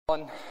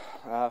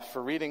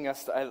For reading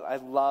us. I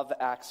love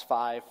Acts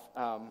 5,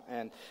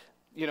 and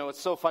you know,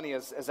 it's so funny,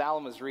 as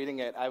Alan was reading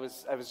it, I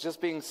was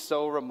just being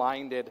so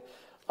reminded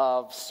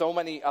of so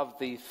many of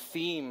the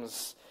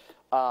themes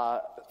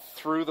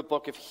through the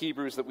book of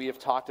Hebrews that we have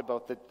talked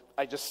about that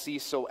I just see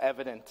so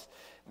evident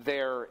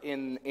there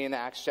in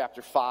Acts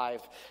chapter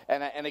 5.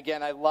 And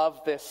again, I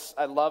love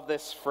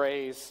this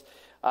phrase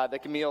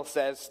that Camille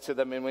says to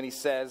them, and when he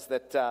says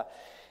that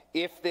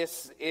if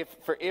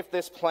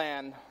this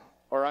plan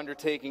or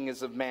undertaking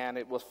is of man,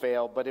 it will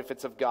fail, but if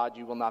it's of God,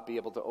 you will not be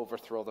able to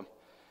overthrow them.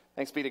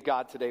 Thanks be to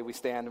God, today we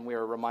stand and we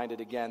are reminded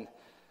again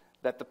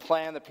that the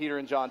plan that Peter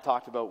and John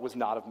talked about was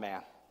not of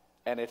man,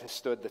 and it has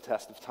stood the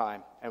test of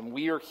time. And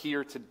we are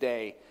here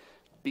today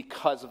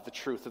because of the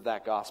truth of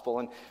that gospel.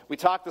 And we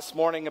talked this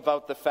morning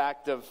about the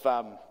fact of,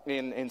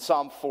 in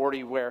Psalm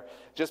 40, where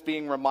just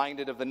being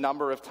reminded of the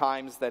number of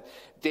times that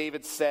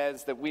David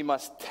says that we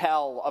must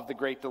tell of the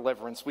great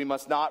deliverance. We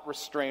must not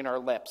restrain our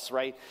lips,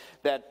 right?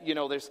 That, you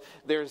know,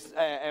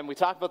 and we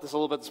talked about this a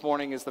little bit this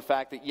morning, is the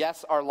fact that,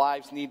 yes, our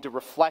lives need to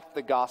reflect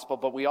the gospel,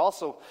 but we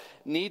also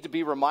need to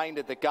be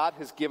reminded that God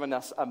has given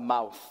us a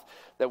mouth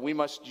that we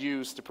must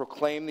use to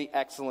proclaim the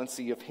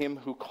excellency of him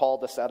who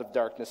called us out of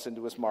darkness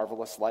into his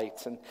marvelous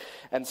light.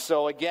 And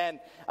so again,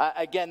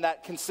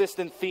 that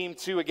consistent theme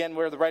too, again,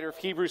 where the writer of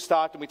Hebrews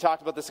talked, and we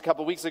talked about this a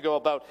couple weeks ago,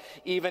 about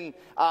even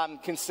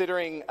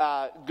considering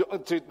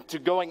to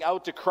going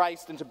out to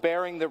Christ and to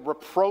bearing the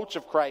reproach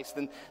of Christ.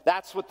 And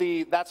that's what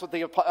the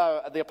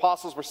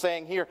apostles were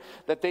saying here,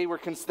 that they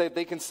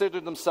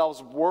considered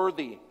themselves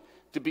worthy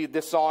to be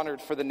dishonored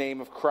for the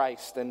name of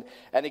Christ. And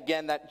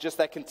again,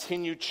 that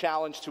continued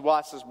challenge to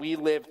us as we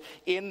live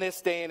in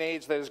this day and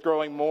age that is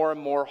growing more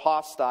and more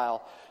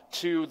hostile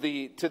to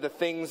the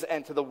things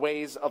and to the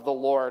ways of the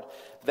Lord.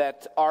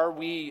 That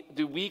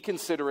do we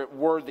consider it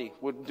worthy?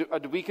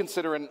 Do we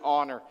consider it an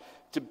honor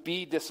to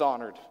be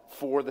dishonored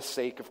for the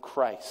sake of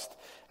Christ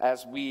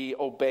as we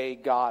obey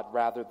God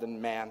rather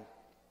than man?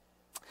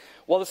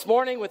 Well, this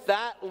morning with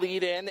that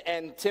lead in,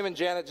 and Tim and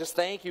Janet, just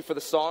thank you for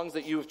the songs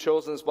that you have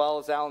chosen as well,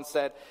 as Alan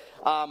said.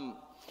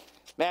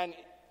 Man,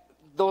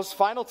 those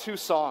final two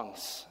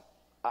songs,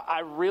 I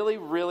really,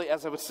 really,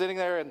 as I was sitting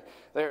there, and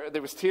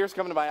there was tears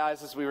coming to my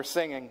eyes as we were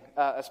singing,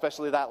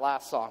 especially that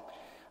last song.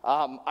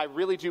 I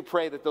really do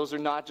pray that those are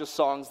not just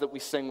songs that we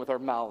sing with our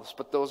mouths,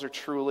 but those are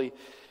truly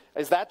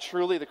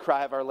the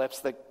cry of our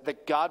lips,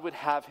 that God would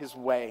have his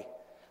way,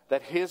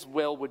 that his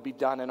will would be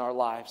done in our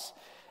lives.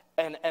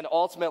 And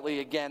ultimately,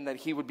 again, that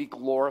he would be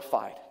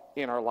glorified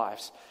in our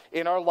lives,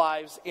 in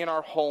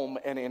our home,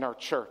 and in our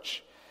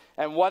church.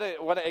 And what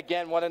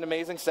an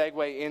amazing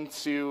segue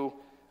into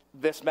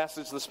this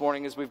message this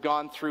morning as we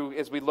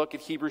look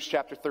at Hebrews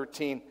chapter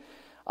 13.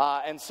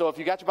 And so if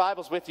you got your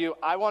Bibles with you,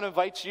 I want to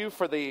invite you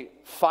for the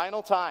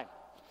final time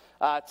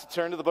to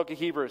turn to the book of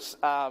Hebrews.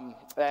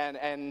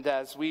 And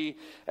as we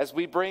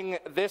bring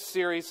this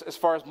series, as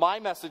far as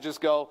my messages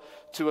go,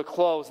 to a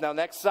close. Now,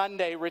 next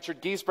Sunday,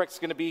 Richard Giesbrecht's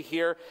going to be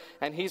here,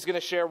 and he's going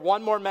to share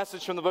one more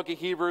message from the book of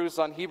Hebrews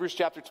on Hebrews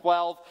chapter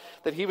 12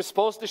 that he was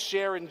supposed to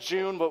share in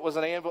June, but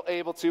wasn't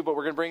able to, but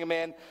we're going to bring him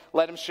in,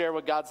 let him share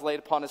what God's laid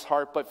upon his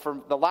heart. But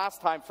for the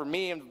last time for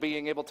me, and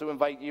being able to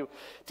invite you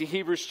to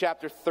Hebrews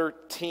chapter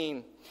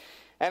 13.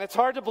 And it's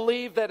hard to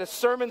believe that a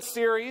sermon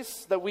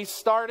series that we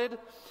started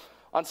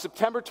on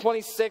September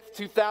 26th,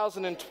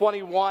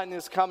 2021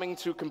 is coming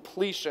to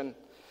completion.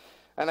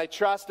 And I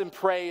trust and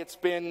pray it's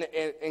been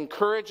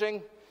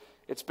encouraging,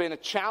 it's been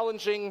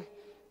challenging,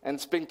 and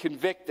it's been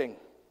convicting.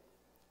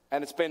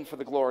 And it's been for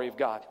the glory of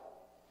God.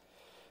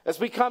 As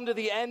we come to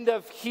the end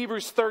of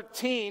Hebrews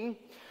 13,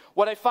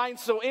 what I find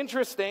so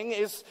interesting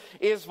is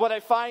what I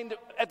find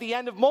at the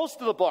end of most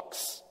of the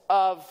books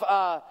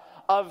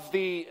of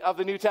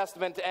the New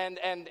Testament,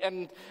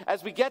 and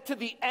as we get to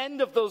the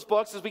end of those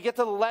books, as we get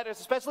to the letters,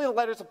 especially the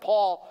letters of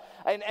Paul,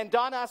 and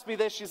Dawn asked me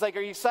this, she's like,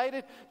 are you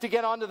excited to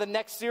get on to the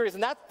next series?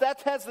 And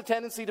that has the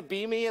tendency to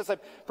be me as I'm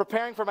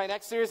preparing for my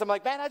next series. I'm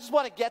like, man, I just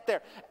want to get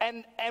there.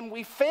 And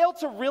we fail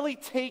to really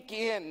take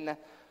in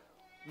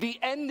the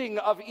ending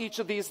of each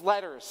of these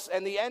letters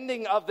and the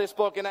ending of this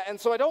book.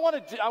 And so I don't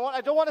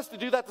want us to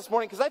do that this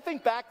morning, because I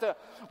think back to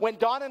when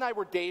Dawn and I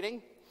were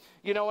dating.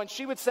 You know, when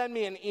she would send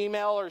me an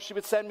email or she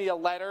would send me a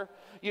letter,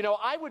 you know,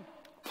 I would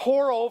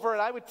pour over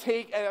and I would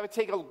take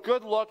a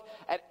good look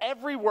at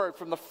every word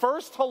from the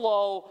first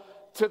hello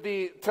to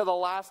the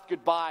last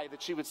goodbye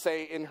that she would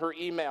say in her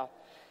email.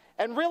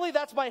 And really,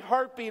 that's my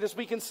heartbeat as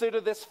we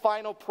consider this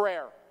final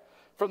prayer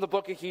from the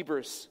book of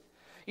Hebrews.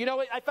 You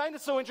know, I find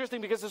it so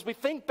interesting because as we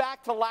think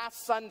back to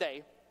last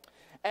Sunday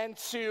and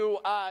to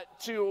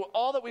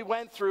all that we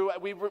went through,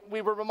 we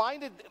were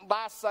reminded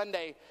last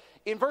Sunday.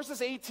 In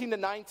verses 18 to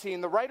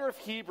 19, the writer of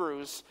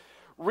Hebrews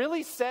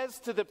really says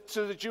to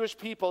the Jewish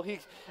people,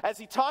 as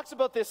he talks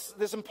about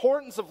this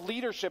importance of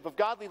leadership, of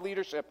godly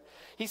leadership,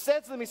 he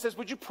says to them,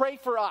 would you pray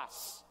for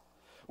us?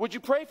 Would you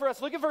pray for us?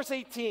 Look at verse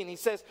 18. He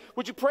says,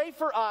 would you pray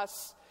for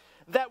us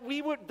that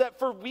we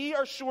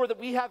are sure that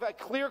we have a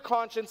clear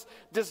conscience,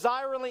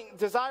 desiring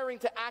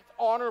to act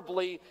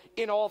honorably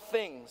in all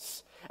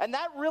things. And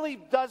that really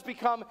does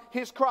become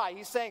his cry.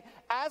 He's saying,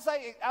 as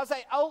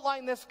I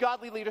outline this,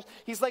 godly leaders,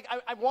 he's like,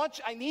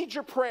 I need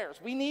your prayers.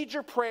 We need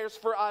your prayers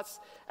for us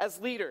as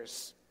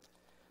leaders.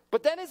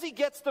 But then as he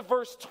gets to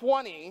verse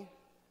 20,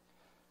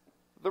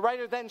 the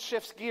writer then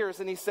shifts gears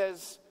and he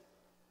says,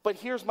 but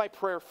here's my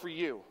prayer for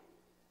you.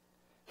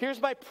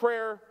 Here's my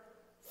prayer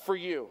for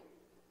you.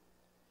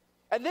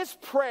 And this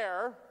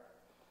prayer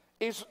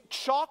is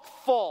chock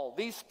full.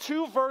 These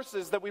two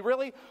verses that we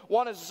really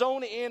want to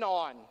zone in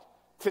on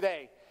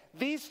today.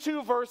 These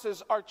two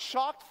verses are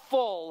chock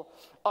full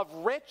of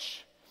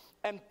rich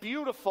and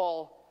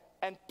beautiful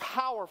and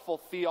powerful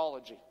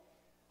theology.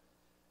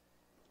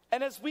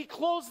 And as we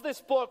close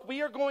this book,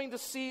 we are going to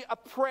see a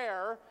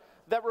prayer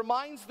that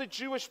reminds the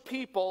Jewish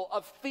people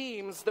of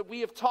themes that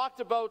we have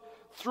talked about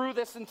through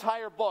this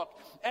entire book.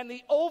 And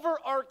the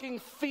overarching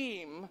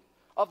theme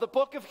of the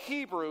book of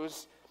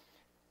Hebrews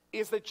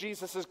is that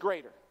Jesus is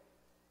greater.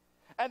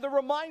 And the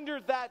reminder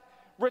that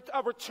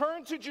a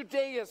return to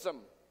Judaism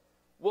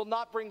will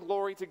not bring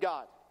glory to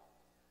God,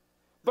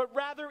 but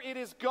rather it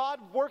is God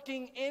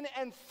working in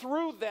and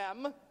through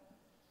them,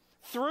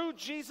 through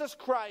Jesus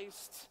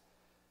Christ,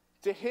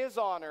 to his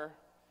honor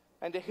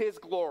and to his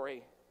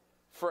glory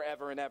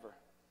forever and ever.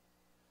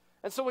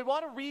 And so we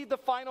want to read the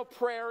final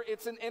prayer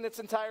in its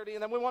entirety,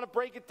 and then we want to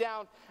break it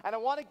down. And I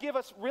want to give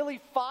us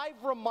really five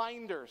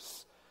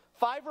reminders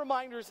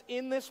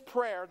in this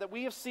prayer that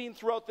we have seen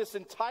throughout this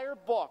entire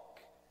book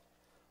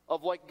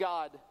of what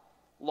God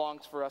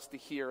longs for us to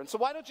hear. And so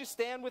why don't you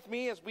stand with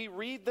me as we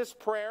read this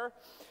prayer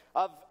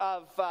of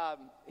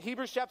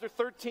Hebrews chapter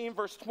 13,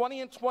 verse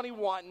 20 and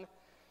 21,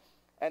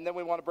 and then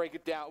we want to break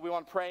it down. We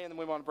want to pray, and then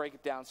we want to break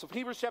it down. So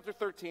Hebrews chapter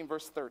 13,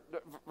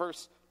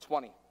 verse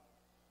 20.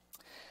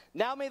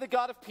 Now may the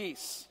God of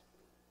peace,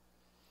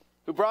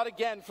 who brought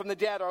again from the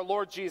dead our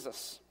Lord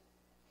Jesus,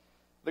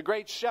 the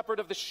great shepherd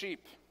of the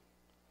sheep,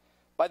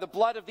 by the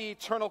blood of the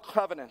eternal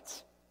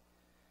covenant,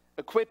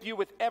 equip you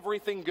with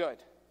everything good,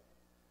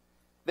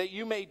 that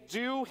you may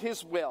do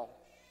his will,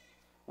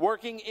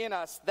 working in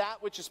us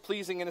that which is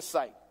pleasing in his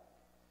sight,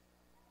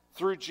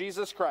 through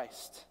Jesus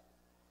Christ,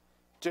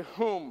 to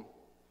whom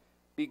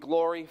be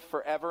glory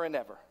forever and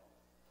ever.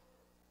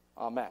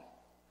 Amen.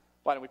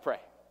 Why don't we pray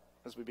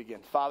as we begin?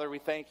 Father, we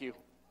thank you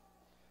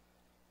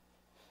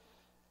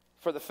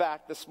for the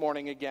fact this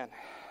morning again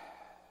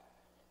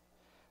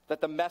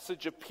that the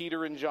message of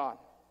Peter and John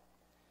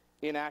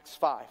in Acts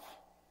 5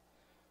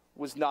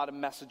 was not a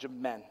message of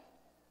men,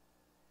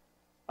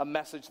 a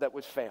message that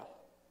would fail,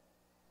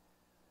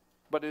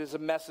 but it is a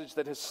message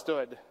that has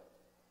stood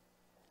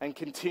and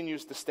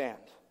continues to stand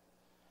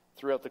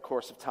throughout the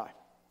course of time.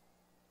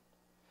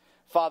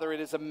 Father, it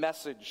is a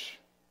message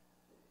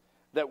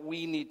that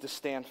we need to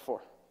stand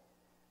for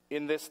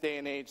in this day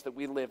and age that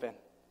we live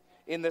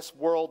in this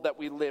world that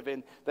we live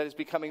in that is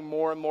becoming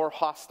more and more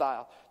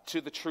hostile to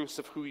the truths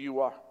of who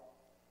you are,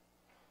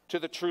 to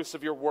the truths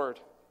of your word,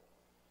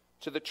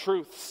 to the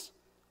truths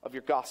of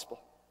your gospel.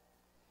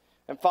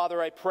 And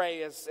Father, I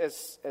pray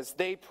as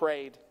they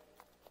prayed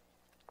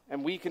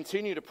and we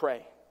continue to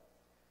pray,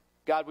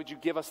 God, would you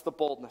give us the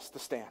boldness to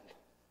stand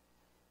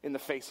in the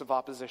face of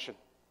opposition,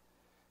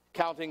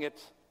 counting it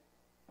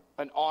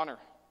an honor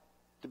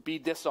to be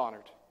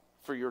dishonored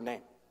for your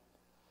name.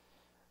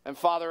 And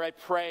Father, I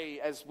pray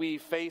as we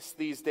face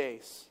these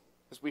days,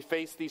 as we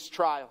face these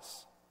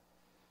trials,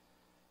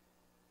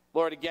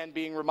 Lord, again,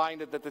 being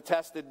reminded that the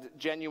tested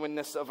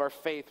genuineness of our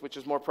faith, which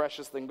is more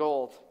precious than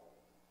gold,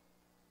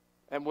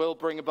 and will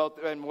bring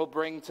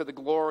to the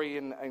glory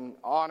and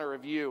honor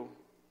of you.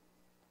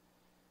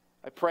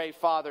 I pray,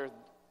 Father,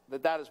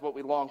 that is what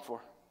we long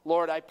for.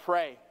 Lord, I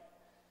pray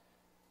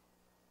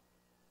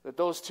that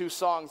those two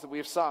songs that we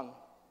have sung,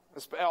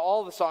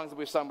 all the songs that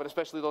we've sung, but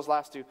especially those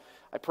last two,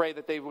 I pray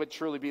that they would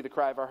truly be the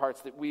cry of our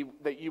hearts,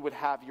 that you would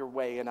have your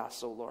way in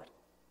us, O Lord.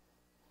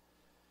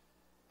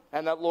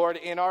 And that, Lord,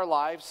 in our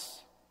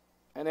lives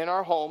and in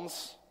our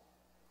homes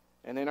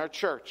and in our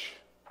church,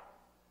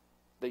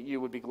 that you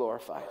would be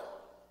glorified.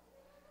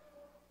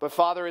 But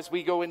Father, as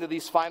we go into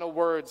these final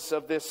words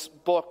of this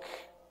book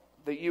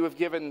that you have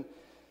given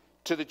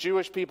to the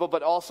Jewish people,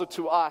 but also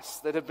to us,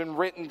 that have been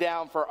written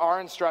down for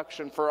our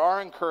instruction, for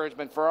our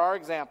encouragement, for our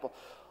example,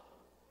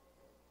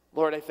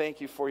 Lord, I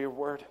thank you for your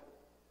word.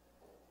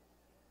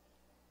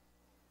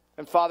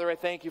 And Father, I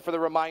thank you for the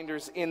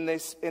reminders in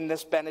this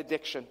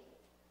benediction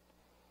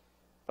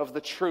of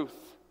the truth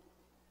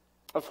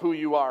of who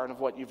you are and of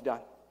what you've done.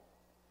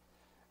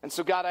 And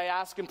so, God, I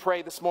ask and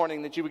pray this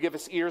morning that you would give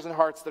us ears and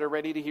hearts that are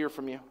ready to hear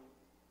from you,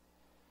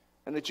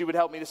 and that you would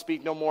help me to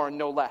speak no more and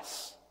no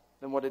less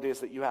than what it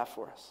is that you have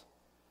for us.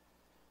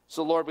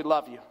 So, Lord, we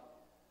love you,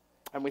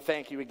 and we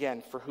thank you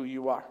again for who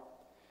you are.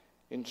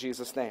 In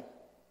Jesus' name,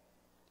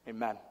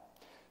 amen.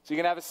 So you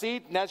can have a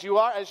seat, and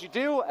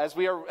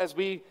as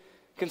we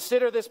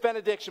consider this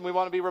benediction, we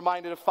want to be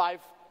reminded of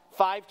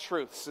five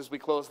truths as we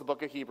close the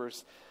book of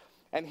Hebrews.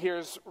 And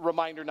here's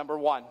reminder number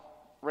one.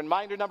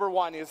 Reminder number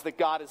one is that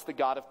God is the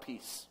God of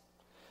peace.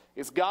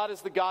 God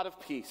is the God of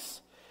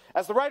peace.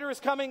 As the writer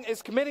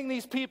is committing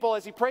these people,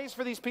 as he prays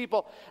for these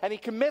people, and he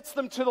commits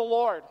them to the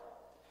Lord,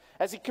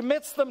 as he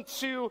commits them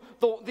to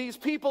these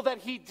people that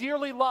he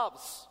dearly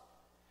loves,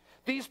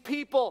 these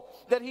people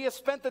that he has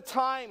spent the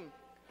time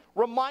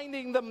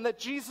reminding them that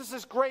Jesus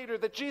is greater,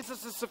 that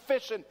Jesus is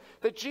sufficient,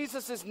 that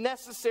Jesus is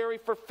necessary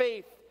for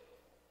faith,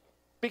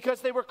 because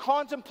they were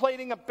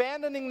contemplating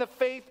abandoning the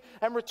faith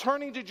and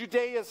returning to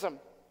Judaism.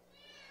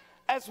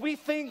 As we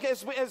think,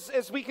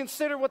 as we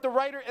consider what the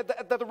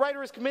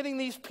writer is committing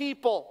these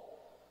people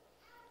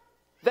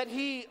that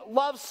he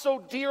loves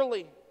so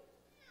dearly,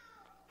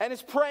 and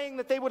is praying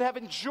that they would have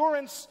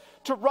endurance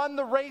to run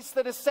the race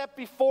that is set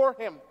before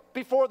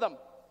them.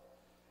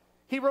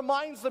 He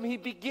reminds them, he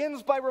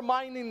begins by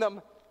reminding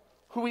them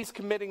who he's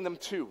committing them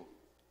to.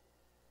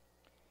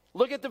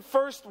 Look at the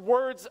first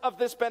words of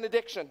this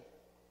benediction.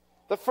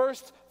 The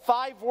first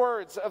 5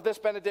 words of this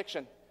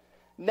benediction.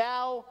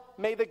 Now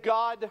may the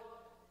God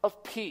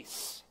of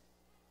peace.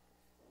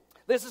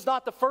 This is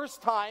not the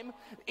first time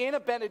in a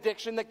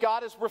benediction that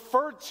God is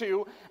referred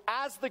to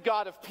as the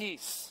God of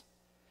peace.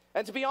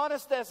 And to be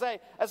honest, as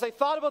I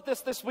thought about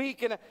this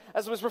week, and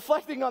as I was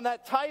reflecting on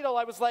that title,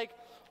 I was like,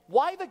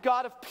 why the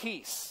God of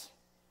peace?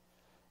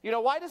 You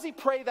know, why does he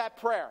pray that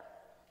prayer?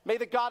 May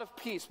the God of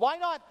peace. Why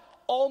not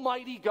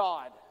Almighty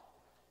God?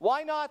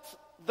 Why not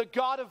the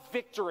God of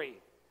victory?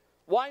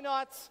 Why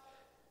not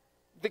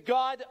the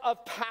God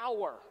of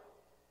power?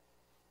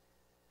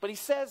 But he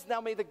says,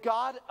 now may the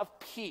God of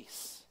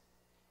peace.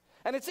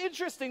 And it's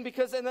interesting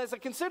because, and as I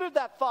considered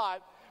that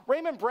thought,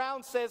 Raymond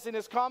Brown says in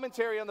his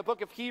commentary on the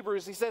book of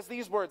Hebrews, he says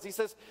these words. He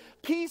says,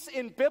 peace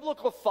in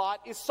biblical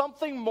thought is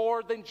something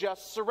more than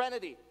just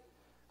serenity.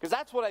 Because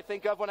that's what I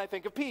think of when I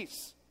think of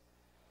peace.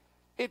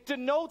 It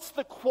denotes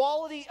the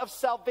quality of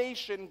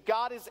salvation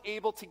God is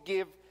able to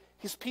give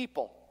his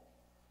people.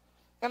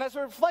 And as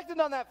I reflected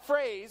on that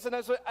phrase, and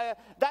as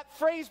that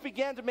phrase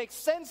began to make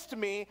sense to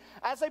me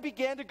as I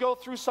began to go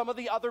through some of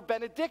the other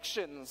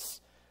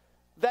benedictions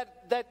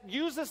that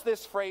uses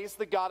this phrase,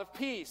 the God of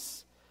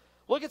peace.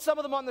 Look at some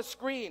of them on the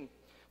screen.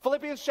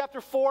 Philippians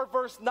chapter 4,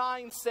 verse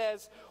 9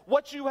 says,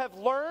 what you have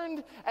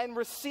learned and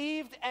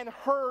received and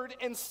heard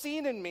and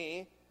seen in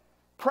me,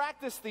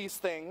 practice these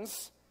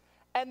things,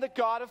 and the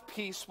God of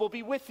peace will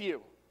be with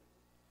you.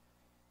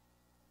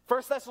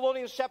 1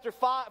 Thessalonians chapter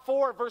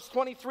 4, verse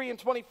 23 and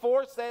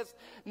 24 says,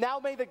 now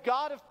may the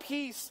God of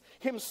peace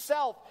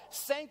himself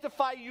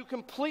sanctify you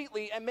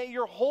completely, and may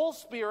your whole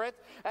spirit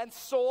and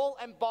soul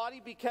and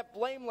body be kept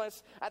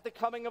blameless at the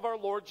coming of our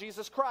Lord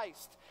Jesus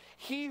Christ.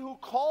 He who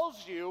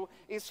calls you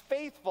is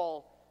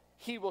faithful,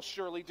 he will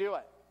surely do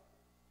it.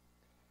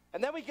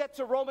 And then we get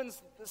to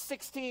Romans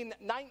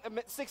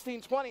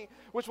 16:20,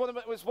 which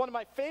was one of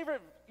my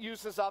favorite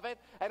uses of it,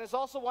 and is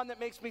also one that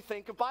makes me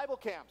think of Bible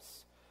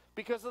camps.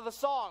 Because of the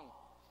song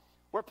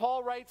where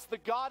Paul writes, the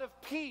God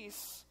of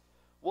peace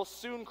will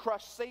soon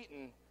crush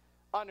Satan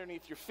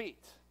underneath your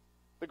feet.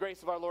 The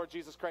grace of our Lord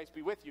Jesus Christ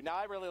be with you. Now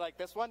I really like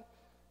this one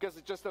because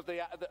it's just of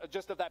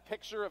that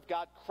picture of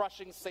God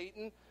crushing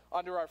Satan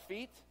under our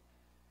feet.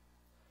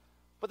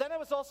 But then I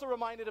was also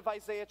reminded of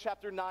Isaiah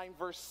chapter 9,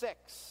 verse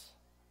 6.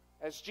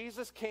 As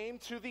Jesus came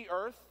to the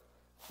earth,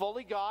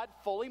 fully God,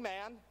 fully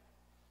man,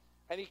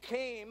 and he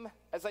came,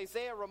 as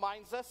Isaiah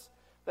reminds us,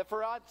 that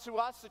for unto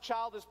us a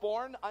child is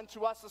born,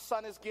 unto us a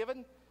son is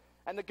given,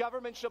 and the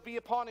government shall be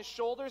upon his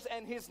shoulders,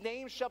 and his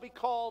name shall be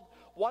called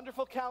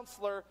Wonderful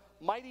Counselor,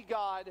 Mighty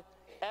God,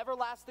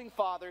 Everlasting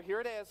Father. Here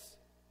it is,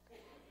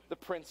 the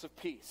Prince of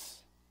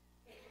Peace.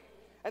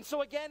 And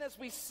so again, as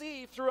we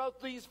see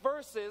throughout these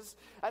verses,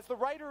 as the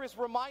writer is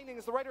reminding,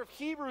 as the writer of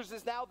Hebrews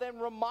is now then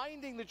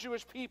reminding the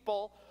Jewish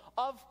people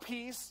of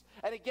peace,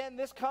 and again,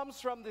 this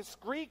comes from this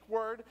Greek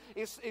word,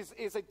 is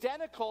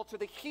identical to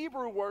the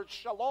Hebrew word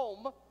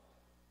shalom.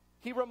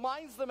 He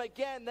reminds them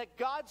again that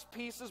God's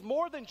peace is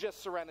more than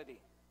just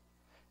serenity.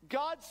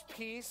 God's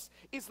peace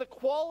is the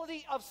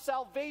quality of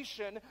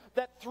salvation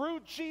that through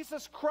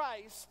Jesus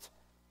Christ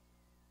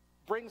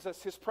brings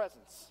us his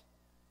presence,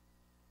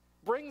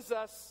 brings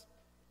us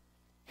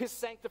his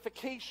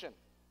sanctification,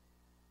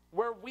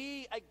 where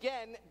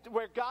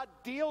God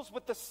deals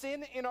with the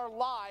sin in our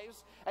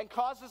lives and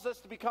causes us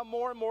to become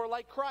more and more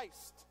like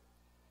Christ.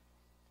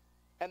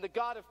 And the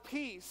God of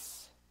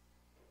peace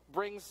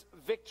brings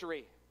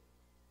victory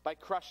by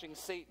crushing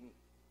Satan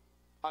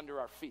under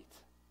our feet.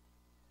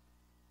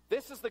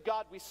 This is the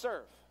God we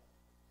serve.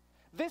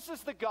 This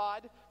is the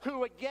God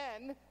who,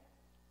 again,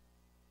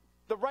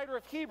 the writer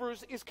of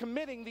Hebrews is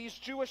committing these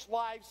Jewish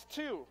lives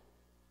to.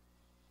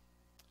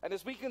 And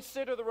as we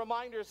consider the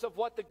reminders of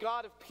what the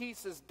God of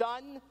peace has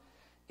done,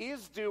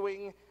 is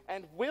doing,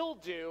 and will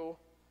do,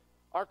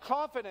 our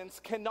confidence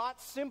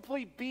cannot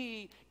simply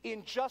be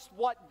in just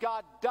what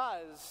God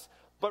does,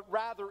 but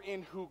rather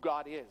in who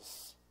God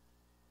is.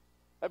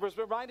 I was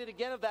reminded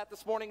again of that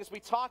this morning as we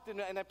talked,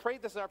 and I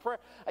prayed this in our prayer.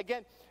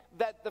 Again,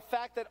 that the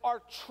fact that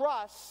our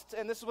trust,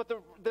 and this is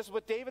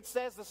what David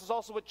says, this is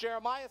also what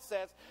Jeremiah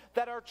says,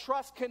 that our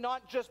trust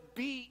cannot just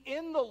be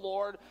in the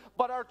Lord,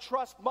 but our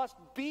trust must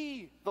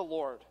be the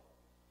Lord.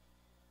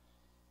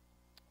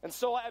 And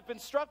so I've been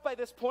struck by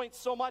this point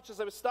so much as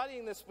I was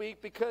studying this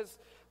week, because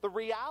the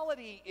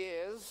reality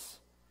is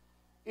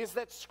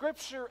that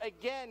Scripture,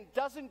 again,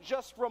 doesn't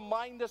just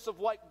remind us of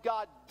what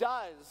God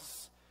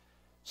does.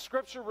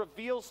 Scripture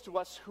reveals to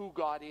us who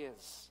God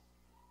is.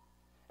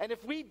 And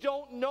if we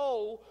don't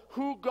know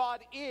who God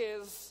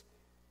is,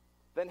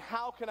 then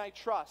how can I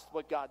trust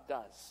what God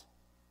does?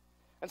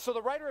 And so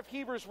the writer of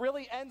Hebrews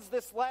really ends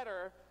this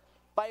letter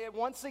by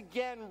once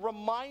again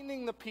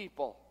reminding the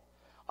people,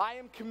 I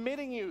am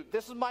committing you,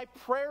 this is my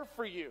prayer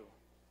for you,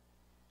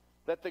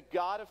 that the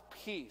God of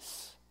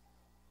peace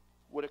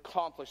would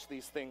accomplish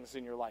these things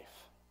in your life.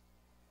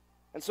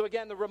 And so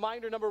again, the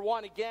reminder number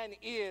one again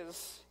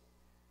is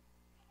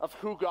of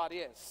who God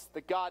is.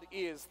 That God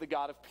is the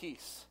God of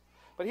peace.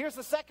 But here's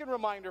the second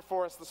reminder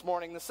for us this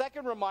morning. The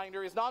second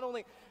reminder is not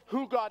only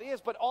who God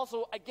is, but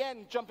also,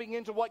 again, jumping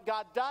into what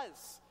God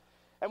does.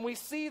 And we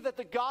see that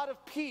the God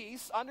of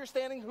peace,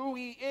 understanding who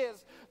he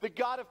is, the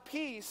God of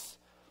peace,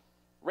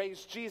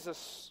 raised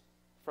Jesus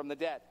from the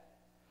dead.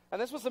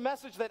 And this was the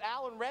message that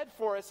Alan read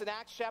for us in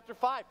Acts chapter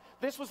 5.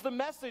 This was the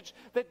message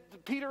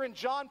that Peter and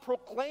John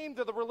proclaimed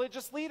to the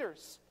religious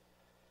leaders.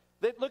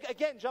 That, look,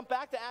 again, jump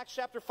back to Acts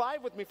chapter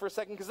 5 with me for a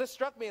second, because this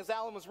struck me as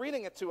Alan was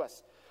reading it to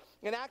us.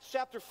 In Acts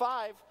chapter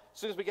 5, as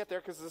soon as we get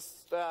there, because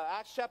this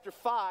Acts chapter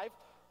 5,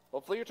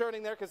 hopefully you're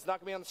turning there because it's not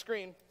going to be on the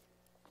screen.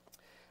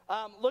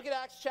 Look at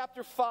Acts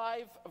chapter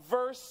 5,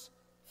 verse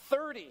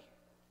 30.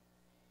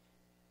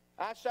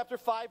 Acts chapter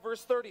 5,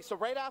 verse 30. So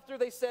right after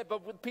they said,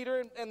 but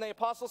Peter and the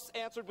apostles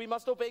answered, we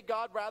must obey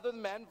God rather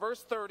than men.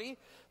 Verse 30,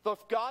 the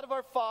God of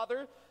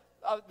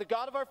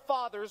our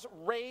fathers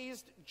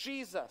raised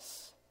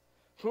Jesus,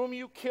 whom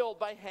you killed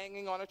by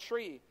hanging on a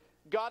tree.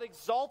 God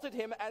exalted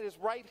him at his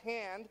right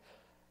hand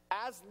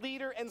as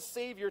leader and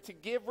savior to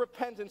give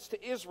repentance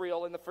to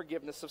Israel and the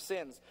forgiveness of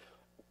sins.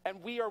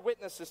 And we are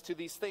witnesses to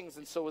these things,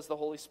 and so is the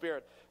Holy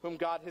Spirit, whom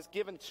God has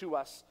given to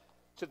us,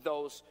 to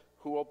those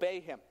who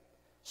obey him.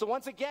 So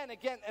once again,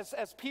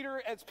 as Peter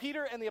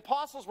and the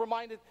apostles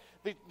reminded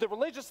the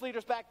religious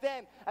leaders back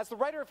then, as the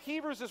writer of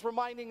Hebrews is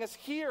reminding us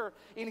here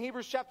in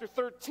Hebrews chapter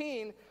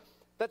 13,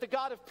 that the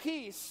God of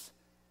peace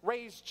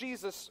raised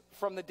Jesus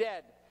from the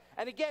dead.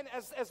 And again,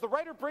 as the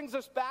writer brings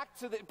us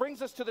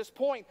to this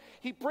point,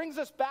 he brings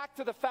us back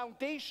to the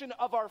foundation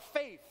of our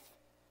faith.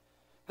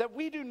 That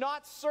we do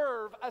not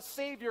serve a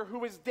Savior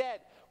who is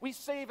dead. We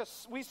serve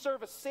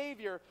a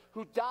Savior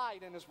who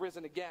died and is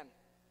risen again.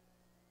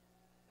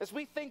 As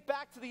we think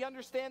back to the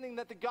understanding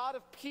that the God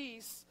of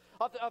peace,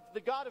 of the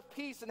God of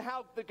peace, and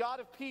how the God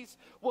of peace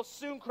will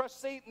soon crush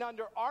Satan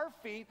under our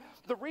feet,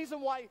 the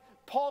reason why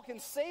Paul can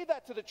say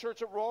that to the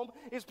church at Rome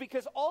is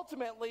because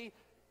ultimately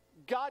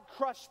God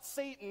crushed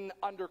Satan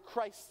under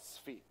Christ's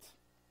feet.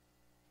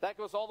 That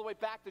goes all the way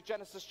back to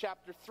Genesis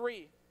chapter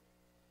 3.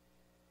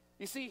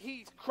 You see,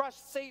 he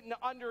crushed Satan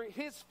under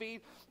his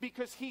feet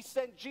because he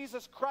sent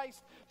Jesus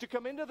Christ to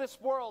come into this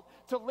world,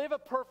 to live a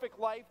perfect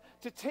life,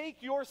 to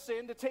take your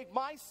sin, to take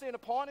my sin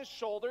upon his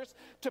shoulders,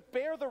 to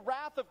bear the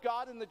wrath of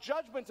God and the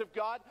judgment of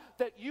God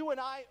that you and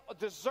I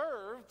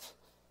deserved.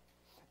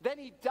 Then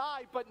he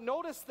died, but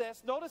notice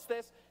this,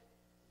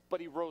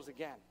 but he rose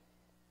again.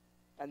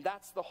 And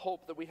that's the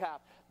hope that we have.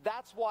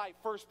 That's why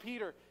 1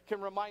 Peter can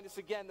remind us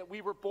again that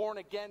we were born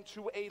again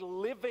to a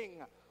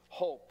living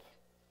hope.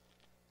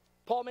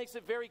 Paul makes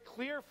it very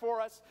clear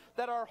for us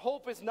that our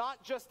hope is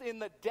not just in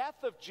the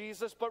death of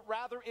Jesus, but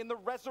rather in the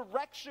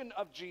resurrection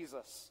of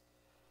Jesus.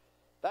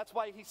 That's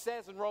why he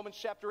says in Romans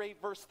chapter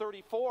 8, verse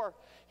 34,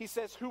 he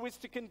says, who is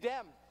to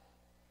condemn?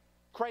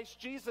 Christ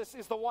Jesus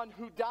is the one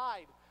who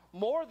died.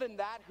 More than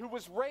that, who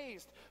was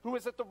raised, who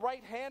is at the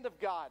right hand of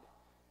God,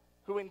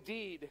 who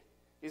indeed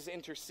is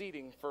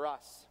interceding for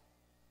us.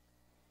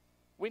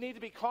 We need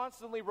to be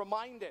constantly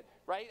reminded,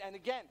 right? And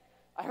again,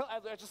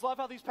 I just love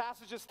how these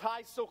passages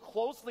tie so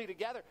closely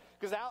together.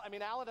 Because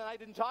Alan and I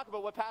didn't talk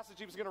about what passage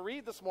he was going to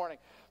read this morning.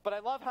 But I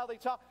love how they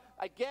talk.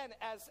 Again,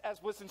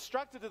 as was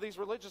instructed to these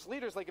religious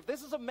leaders, like if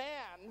this is a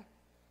man,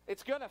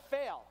 it's going to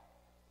fail.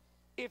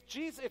 If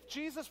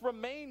Jesus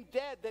remained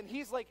dead, then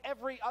he's like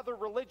every other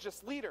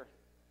religious leader.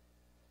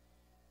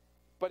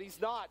 But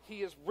he's not.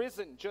 He is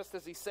risen, just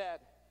as he said.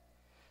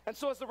 And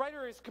so as the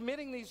writer is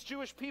committing these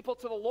Jewish people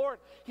to the Lord,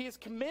 he is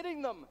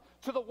committing them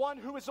to the one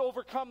who has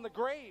overcome the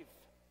grave.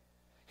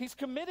 He's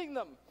committing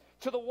them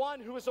to the one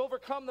who has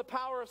overcome the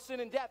power of sin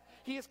and death.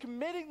 He is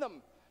committing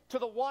them to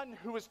the one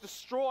who has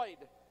destroyed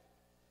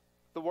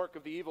the work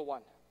of the evil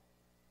one.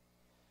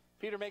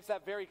 Peter makes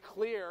that very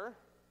clear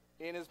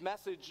in his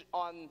message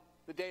on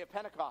the day of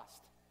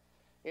Pentecost.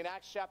 In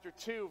Acts chapter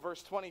 2,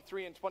 verse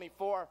 23 and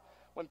 24,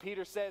 when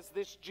Peter says,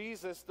 this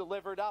Jesus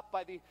delivered up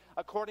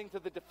according to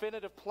the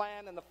definitive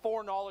plan and the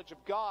foreknowledge of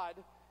God,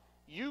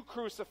 you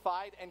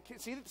crucified, and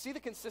see the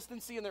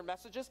consistency in their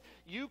messages?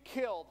 You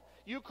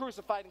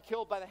crucified and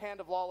killed by the hand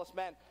of lawless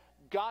men.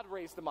 God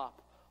raised him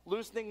up,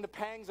 loosening the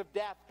pangs of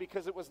death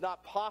because it was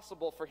not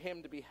possible for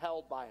him to be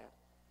held by it.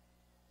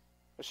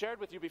 I shared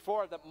with you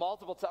before that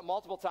multiple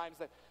times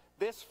that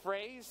this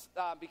phrase,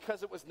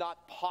 because it was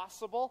not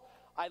possible,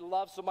 I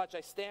love so much,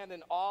 I stand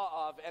in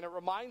awe of, and it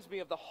reminds me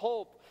of the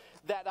hope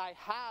that I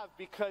have,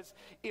 because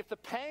if the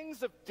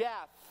pangs of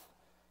death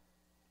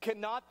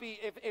cannot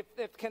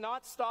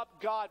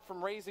stop God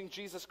from raising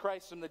Jesus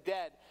Christ from the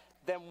dead,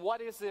 then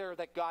what is there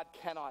that God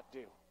cannot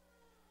do,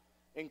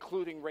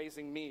 including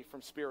raising me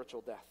from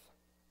spiritual death?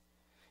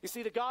 You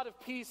see, the God of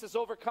peace has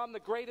overcome the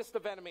greatest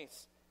of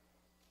enemies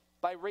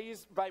by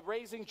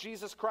raising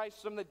Jesus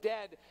Christ from the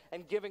dead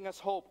and giving us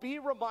hope. Be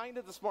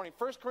reminded this morning,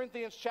 1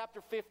 Corinthians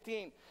chapter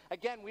 15.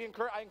 Again,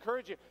 I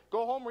encourage you,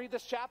 go home, read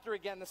this chapter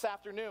again this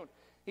afternoon.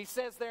 He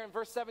says there in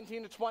verse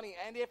 17 to 20,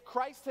 and if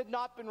Christ had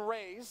not been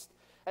raised,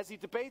 as he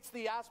debates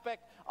the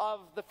aspect of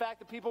the fact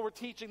that people were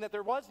teaching that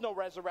there was no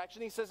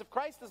resurrection, he says, if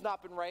Christ has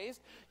not been raised,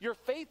 your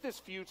faith is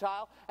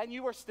futile, and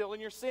you are still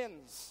in your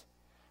sins.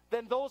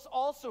 Then those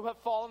also who have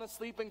fallen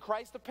asleep in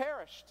Christ have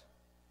perished.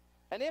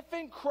 And if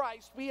in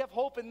Christ we have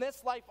hope in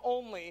this life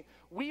only,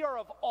 we are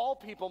of all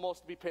people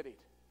most to be pitied.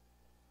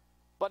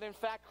 But in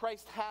fact,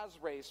 Christ has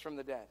been raised from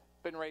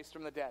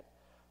the dead,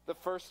 the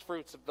first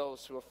fruits of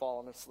those who have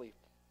fallen asleep.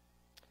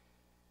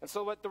 And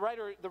so what the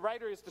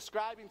writer is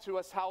describing to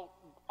us how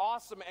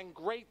awesome and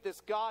great this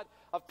God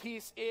of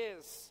peace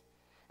is.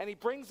 And he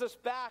brings us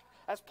back,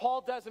 as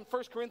Paul does in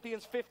 1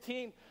 Corinthians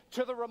 15,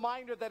 to the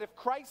reminder that if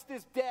Christ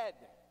is dead,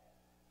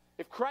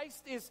 if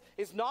Christ is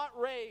not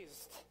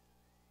raised,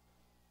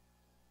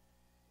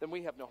 then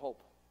we have no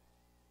hope.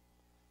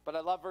 But I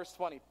love verse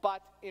 20.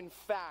 But in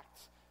fact,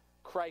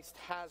 Christ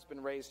has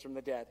been raised from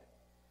the dead.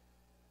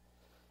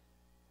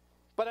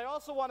 But I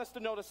also want us to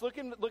notice, look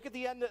at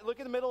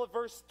the middle of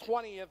verse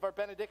 20 of our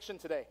benediction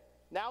today.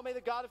 Now may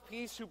the God of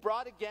peace, who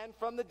brought again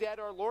from the dead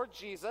our Lord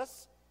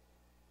Jesus.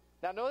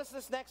 Now notice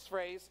this next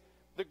phrase,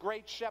 the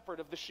great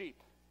shepherd of the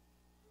sheep.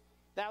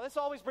 Now this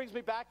always brings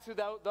me back to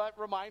that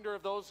reminder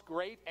of those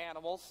great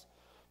animals,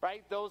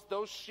 right?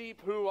 Those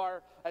sheep who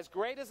are as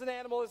great as an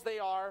animal as they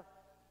are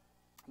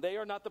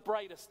not the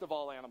brightest of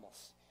all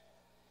animals.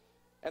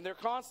 And they're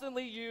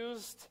constantly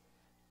used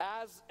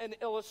as an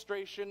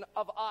illustration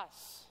of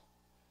us.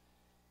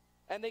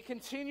 And they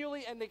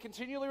continually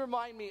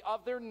remind me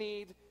of their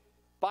need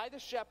by the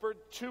shepherd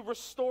to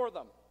restore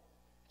them,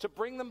 to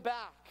bring them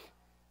back,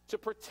 to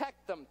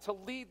protect them, to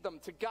lead them,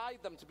 to guide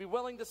them, to be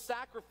willing to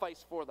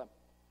sacrifice for them.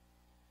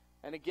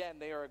 And again,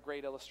 they are a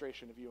great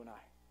illustration of you and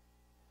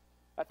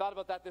I thought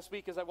about that this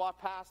week as I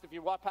walked past. If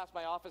you walk past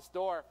my office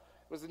door,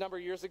 it was a number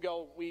of years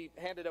ago, we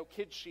handed out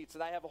kid sheets,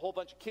 and I have a whole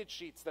bunch of kid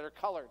sheets that are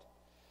colored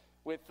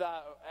with,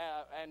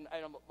 and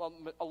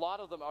a lot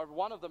of them, or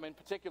one of them in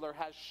particular,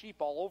 has sheep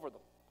all over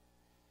them.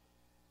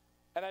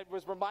 And I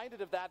was reminded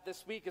of that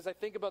this week as I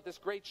think about this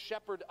great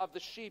shepherd of the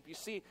sheep. You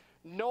see,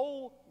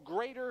 no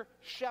greater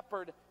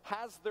shepherd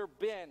has there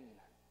been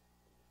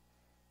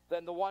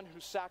than the one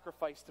who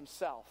sacrificed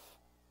himself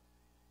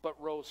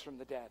but rose from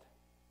the dead.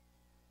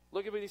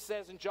 Look at what he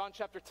says in John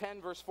chapter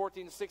 10, verse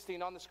 14 to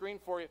 16 on the screen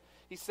for you.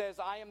 He says,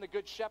 I am the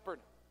good shepherd.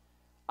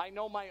 I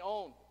know my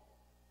own,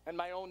 and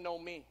my own know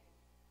me.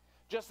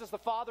 Just as the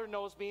Father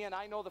knows me, and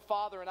I know the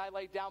Father, and I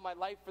lay down my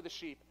life for the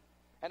sheep.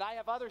 And I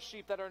have other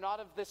sheep that are not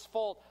of this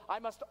fold. I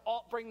must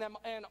bring them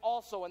in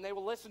also, and they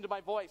will listen to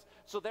my voice.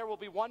 So there will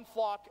be one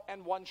flock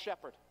and one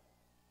shepherd.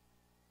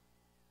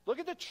 Look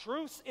at the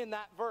truths in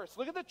that verse.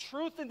 Look at the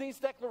truth in these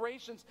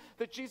declarations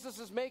that Jesus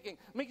is making.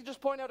 Let me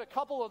just point out a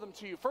couple of them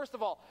to you. First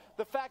of all,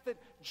 the fact that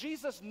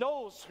Jesus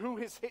knows who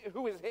is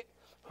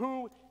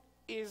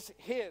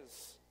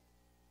his.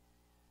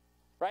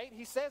 Right?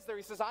 He says there,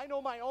 he says, I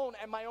know my own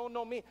and my own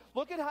know me.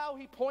 Look at how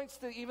he points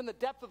to even the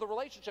depth of the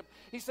relationship.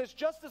 He says,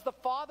 just as the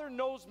Father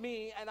knows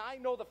me and I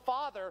know the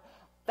Father,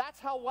 that's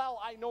how well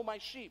I know my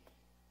sheep.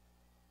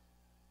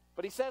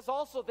 But he says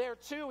also there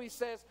too, he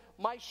says,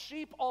 my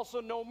sheep also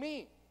know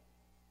me.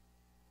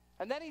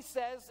 And then he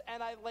says,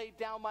 and I lay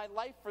down my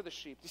life for the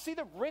sheep. You see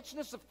the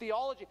richness of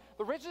theology,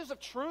 the richness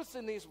of truths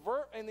in these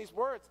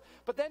words.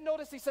 But then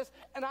notice he says,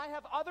 and I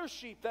have other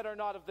sheep that are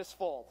not of this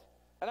fold.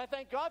 And I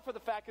thank God for the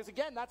fact, because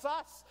again, that's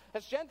us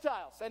as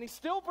Gentiles. And he's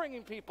still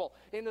bringing people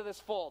into this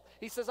fold.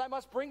 He says, I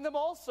must bring them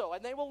also,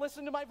 and they will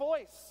listen to my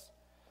voice.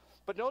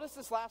 But notice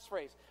this last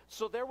phrase.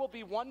 So there will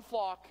be one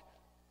flock,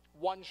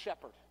 one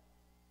shepherd.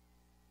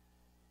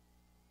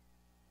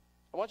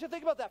 I want you to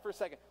think about that for a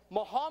second.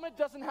 Muhammad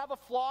doesn't have a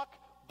flock.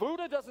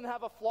 Buddha doesn't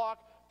have a flock.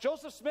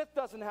 Joseph Smith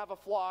doesn't have a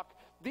flock.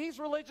 These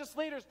religious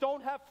leaders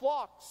don't have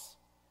flocks.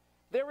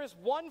 There is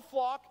one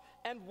flock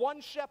and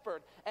one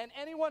shepherd, and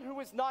anyone who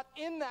is not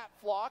in that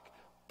flock,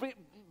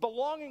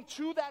 belonging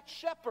to that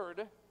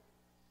shepherd,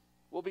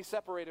 will be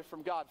separated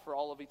from God for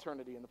all of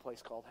eternity in the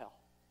place called hell.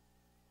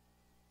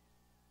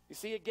 You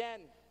see,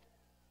 again,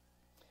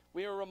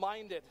 we are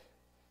reminded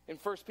in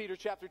 1 Peter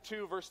chapter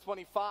 2, verse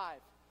 25,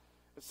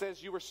 it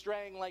says, you were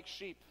straying like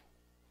sheep,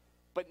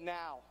 but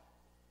now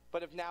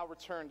but have now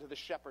returned to the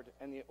shepherd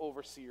and the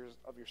overseers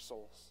of your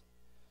souls.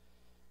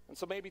 And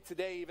so maybe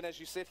today, even as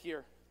you sit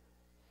here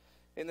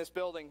in this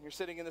building, you're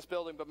sitting in this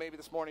building, but maybe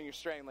this morning you're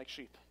straying like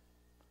sheep.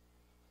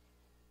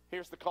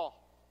 Here's the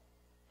call.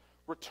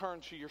 Return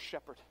to your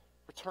shepherd.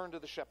 Return to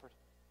the shepherd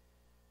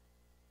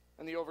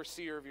and the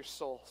overseer of your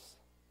souls.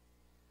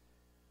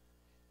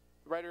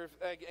 The writer,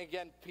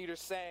 again, Peter's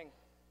saying,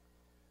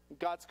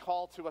 God's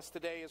call to us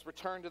today is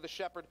return to the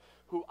shepherd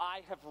who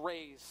I have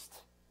raised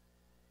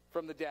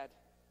from the dead.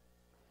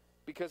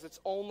 Because it's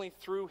only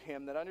through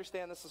him, that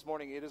understand this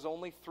morning, it is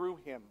only through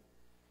him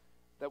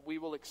that we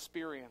will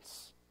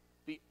experience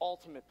the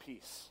ultimate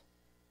peace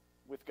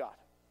with God.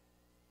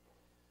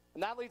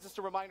 And that leads us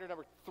to reminder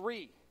number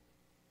 3.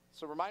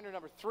 So reminder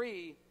number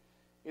 3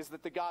 is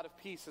that the God of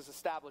peace has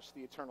established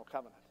the eternal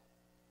covenant.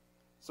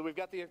 So we've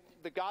got the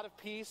God of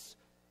peace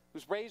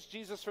who's raised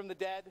Jesus from the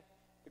dead,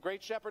 the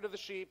great shepherd of the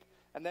sheep,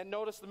 and then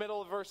notice the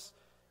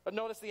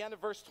end of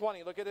verse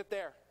 20. Look at it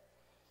there.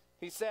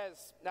 He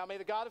says, now may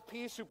the God of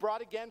peace who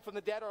brought again from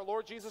the dead our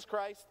Lord Jesus,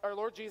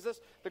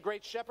 the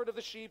great shepherd of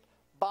the sheep,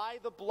 by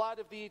the blood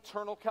of the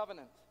eternal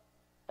covenant.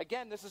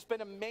 Again, this has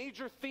been a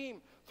major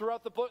theme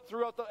throughout the book,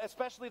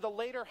 especially the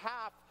later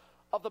half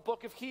of the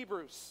book of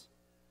Hebrews.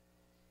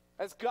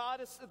 As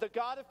the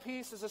God of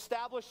peace is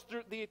established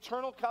through the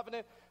eternal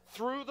covenant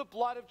through the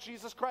blood of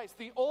Jesus Christ.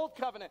 The old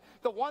covenant,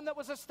 the one that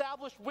was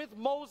established with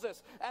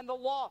Moses and the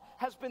law,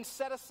 has been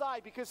set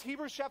aside, because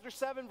Hebrews chapter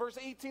 7 verse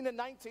 18 and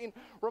 19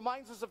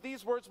 reminds us of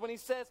these words when he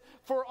says,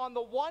 for on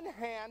the one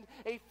hand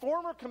a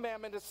former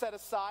commandment is set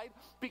aside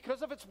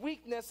because of its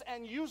weakness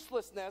and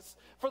uselessness,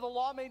 for the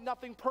law made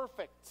nothing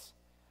perfect.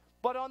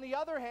 But on the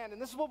other hand,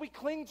 and this is what we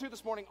cling to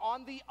this morning,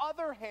 on the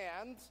other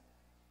hand,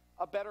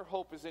 a better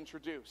hope is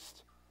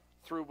introduced,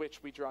 through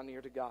which we draw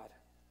near to God.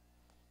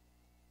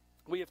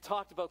 We have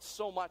talked about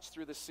so much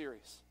through this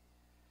series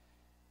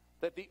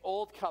that the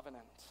old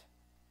covenant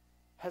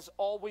has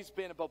always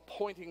been about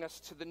pointing us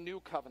to the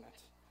new covenant,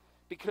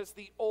 because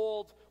the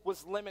old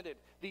was limited,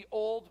 the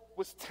old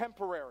was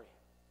temporary.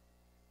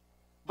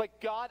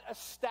 But God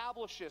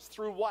establishes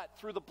through what?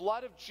 Through the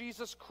blood of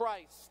Jesus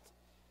Christ,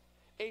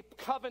 a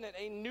covenant,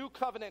 a new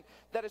covenant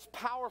that is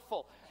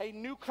powerful, a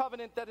new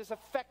covenant that is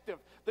effective,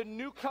 the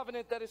new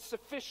covenant that is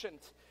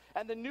sufficient,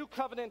 and the new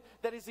covenant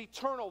that is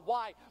eternal.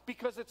 Why?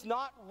 Because it's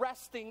not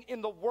resting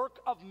in the work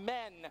of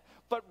men,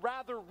 but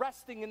rather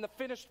resting in the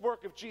finished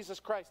work of Jesus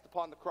Christ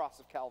upon the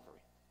cross of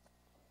Calvary.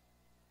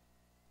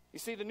 You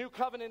see, the new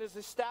covenant is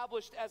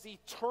established as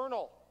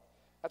eternal.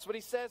 That's what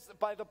he says,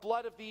 by the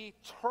blood of the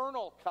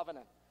eternal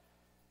covenant.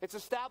 It's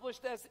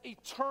established as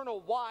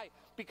eternal. Why?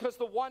 Because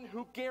the one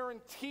who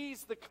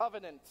guarantees the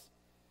covenant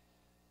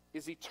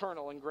is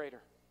eternal and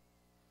greater.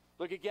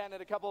 Look again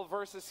at a couple of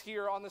verses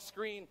here on the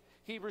screen.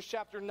 Hebrews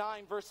chapter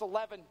 9, verse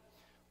 11,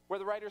 where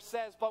the writer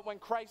says, but when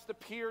Christ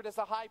appeared as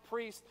a high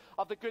priest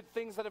of the good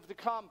things that have to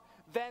come,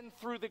 then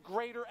through the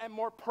greater and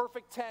more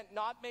perfect tent,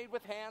 not made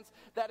with hands,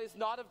 that is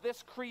not of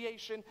this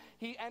creation,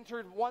 he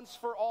entered once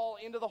for all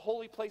into the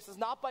holy places,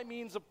 not by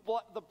means of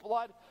the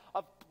blood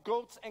of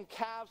goats and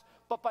calves,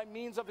 but by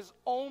means of his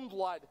own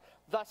blood,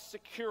 thus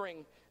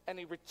securing an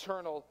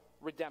eternal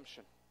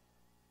redemption.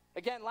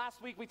 Again,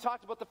 last week we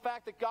talked about the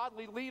fact that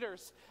godly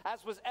leaders,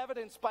 as was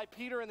evidenced by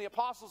Peter and the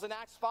apostles in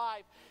Acts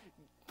 5,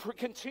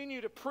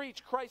 continue to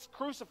preach Christ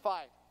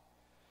crucified.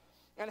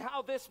 And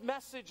how this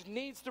message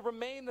needs to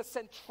remain the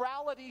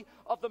centrality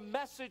of the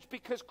message,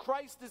 because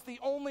Christ is the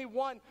only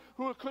one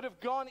who could have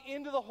gone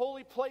into the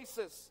holy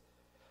places.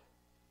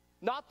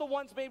 Not the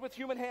ones made with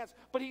human hands,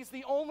 but he's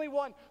the only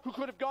one who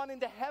could have gone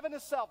into heaven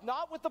itself,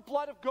 not with the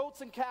blood of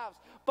goats and calves,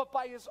 but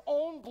by his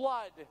own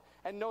blood.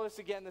 And notice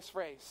again this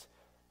phrase,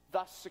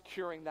 thus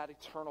securing that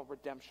eternal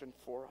redemption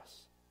for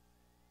us.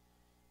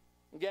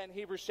 Again,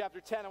 Hebrews chapter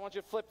 10, I want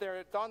you to flip there.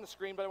 It's on the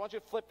screen, but I want you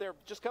to flip there.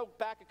 Just go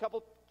back a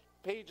couple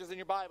pages in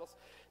your Bibles.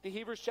 To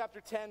Hebrews chapter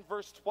 10,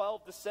 verse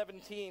 12 to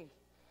 17.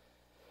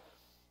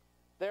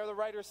 There the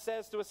writer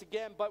says to us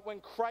again, but when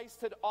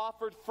Christ had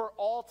offered for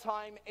all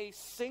time a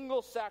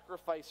single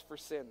sacrifice for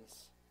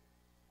sins,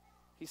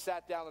 he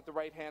sat down at the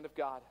right hand of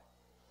God,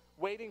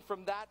 waiting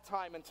from that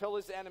time until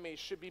his enemies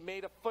should be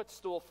made a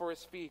footstool for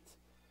his feet.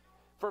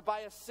 For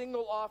by a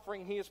single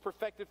offering he has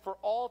perfected for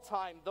all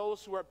time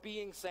those who are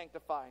being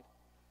sanctified.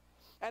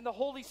 And the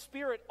Holy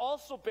Spirit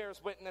also bears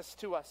witness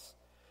to us.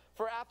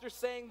 For after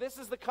saying, this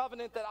is the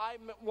covenant that I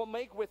will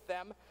make with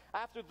them,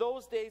 after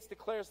those days,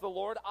 declares the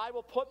Lord, I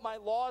will put my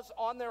laws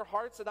on their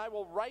hearts and I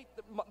will write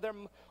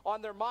them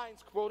on their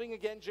minds, quoting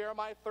again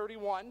Jeremiah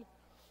 31.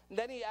 And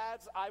then he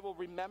adds, I will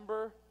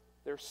remember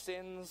their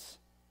sins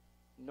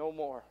no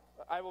more.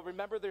 I will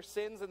remember their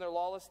sins and their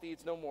lawless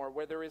deeds no more.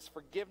 Where there is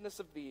forgiveness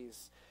of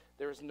these,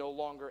 there is no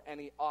longer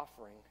any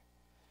offering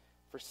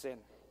for sin.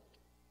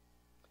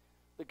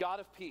 The God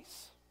of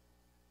peace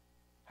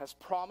has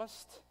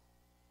promised,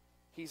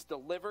 he's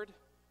delivered,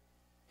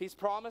 he's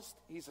promised,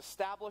 he's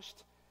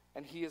established,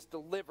 and he has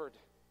delivered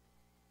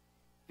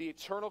the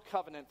eternal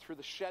covenant through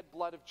the shed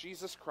blood of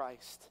Jesus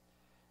Christ,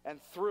 and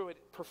through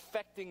it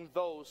perfecting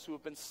those who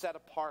have been set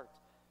apart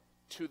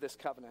to this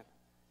covenant.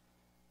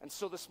 And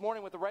so this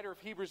morning what the writer of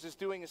Hebrews is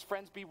doing is,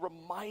 friends, be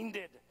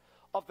reminded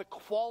of the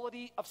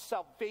quality of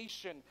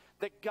salvation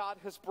that God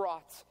has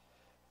brought.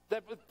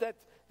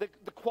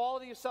 The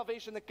quality of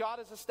salvation that God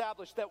has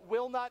established, that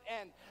will not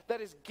end, that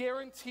is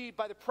guaranteed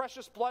by the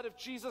precious blood of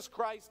Jesus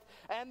Christ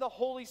and the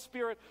Holy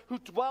Spirit who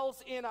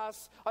dwells in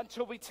us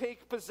until we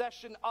take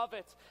possession of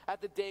it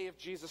at the day of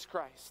Jesus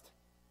Christ.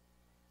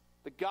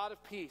 The God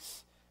of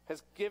peace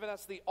has given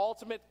us the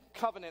ultimate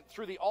covenant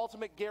through the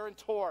ultimate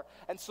guarantor.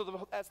 And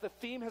so as the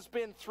theme has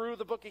been through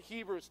the book of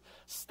Hebrews,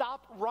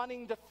 stop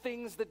running to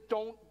things that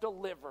don't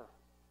deliver,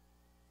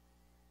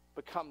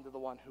 but come to the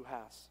one who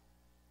has.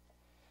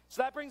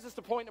 So that brings us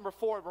to point number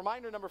 4,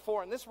 reminder number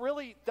 4, and this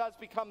really does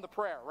become the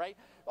prayer, right?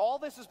 All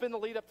this has been the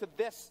lead up to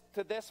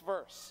this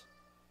verse,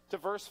 to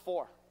verse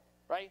 4,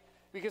 right?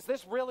 Because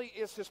this really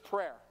is his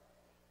prayer.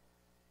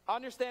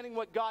 Understanding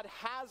what God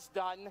has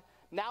done,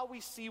 now we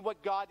see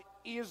what God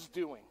is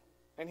doing.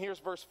 And here's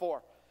verse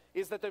 4,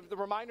 is that the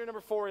reminder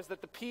number 4 is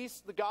that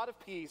the God of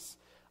peace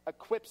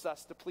equips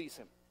us to please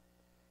him.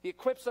 He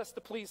equips us to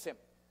please him.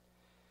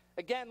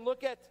 Again,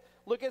 look at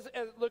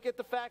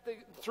the fact that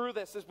through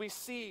this, as we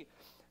see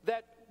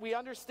that we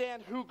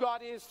understand who God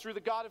is through the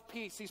God of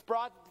peace. He's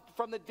brought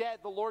from the dead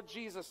the Lord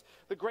Jesus,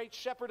 the great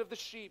shepherd of the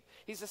sheep.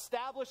 He's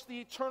established the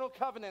eternal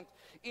covenant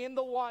in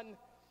the one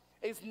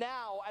is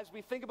now, as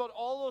we think about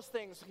all those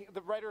things,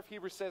 the writer of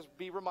Hebrews says,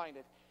 be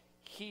reminded,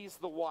 he's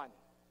the one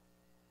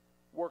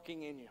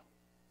working in you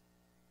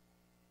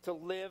to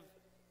live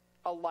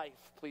a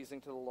life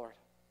pleasing to the Lord.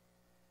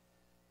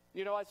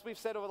 You know, as we've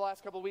said over the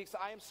last couple of weeks,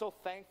 I am so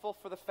thankful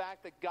for the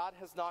fact that God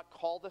has not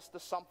called us to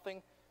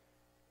something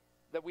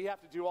that we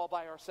have to do all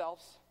by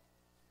ourselves,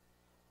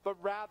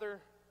 but rather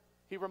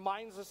he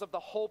reminds us of the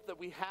hope that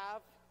we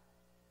have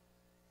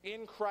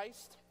in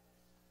Christ.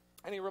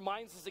 And he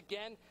reminds us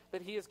again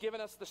that he has given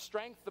us the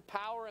strength, the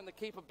power, and the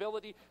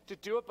capability to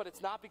do it, but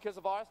it's not because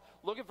of us.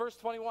 Look at verse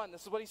 21.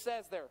 This is what he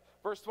says there.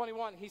 Verse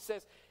 21, he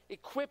says,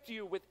 equip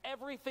you with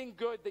everything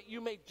good that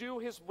you may do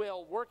his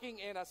will, working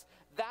in us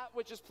that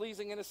which is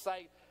pleasing in his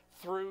sight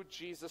through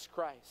Jesus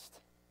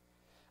Christ.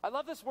 I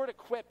love this word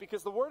equip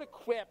because the word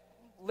equip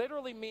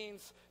literally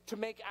means to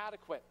make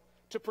adequate,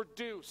 to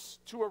produce,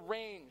 to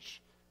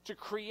arrange, to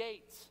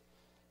create,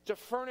 to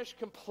furnish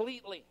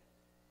completely.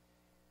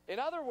 In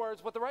other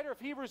words, what the writer of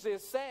Hebrews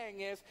is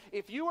saying is,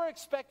 if you are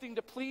expecting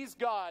to please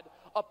God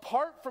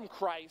apart from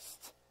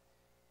Christ,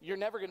 you're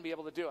never going to be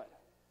able to do it.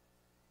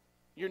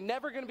 You're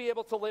never going to be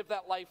able to live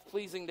that life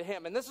pleasing to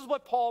him. And this is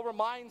what Paul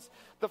reminds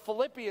the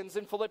Philippians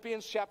in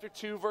Philippians chapter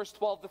 2, verse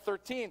 12 to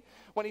 13,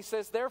 when he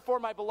says, therefore,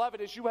 my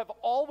beloved, as you have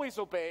always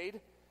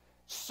obeyed,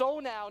 so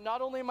now, not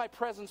only in my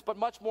presence, but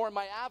much more in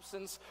my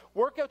absence,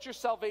 work out your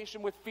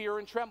salvation with fear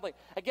and trembling.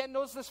 Again,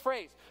 notice this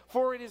phrase,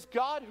 for it is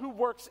God who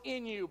works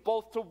in you,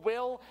 both to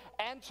will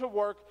and to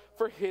work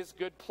for his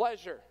good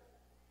pleasure.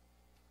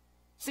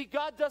 See,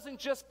 God doesn't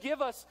just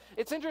give us,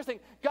 it's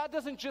interesting, God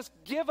doesn't just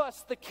give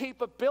us the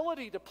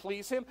capability to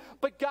please him,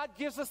 but God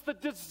gives us the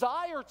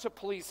desire to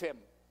please him.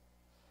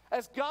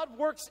 As God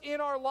works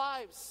in our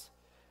lives,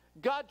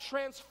 God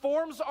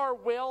transforms our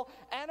will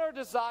and our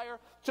desire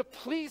to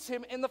please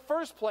him in the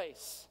first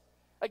place.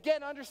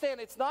 Again, understand,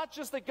 it's not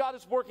just that God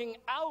is working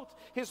out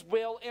his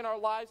will in our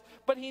lives,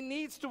 but he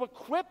needs to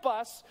equip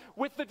us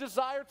with the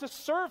desire to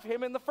serve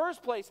him in the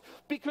first place,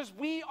 because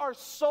we are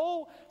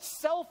so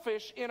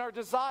selfish in our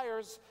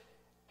desires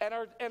and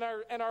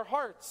our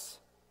hearts.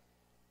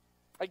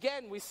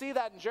 Again, we see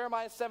that in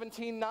Jeremiah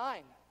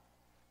 17:9.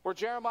 Where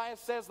Jeremiah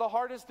says the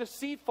heart is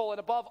deceitful and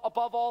above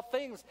all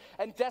things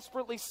and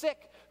desperately sick.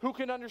 Who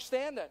can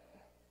understand it?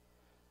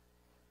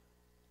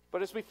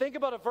 But as we think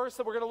about a verse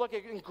that we're going to look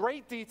at in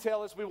great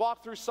detail as we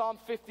walk through Psalm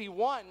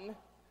 51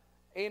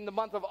 in the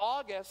month of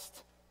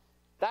August,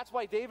 that's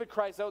why David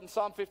cries out in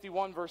Psalm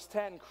 51 verse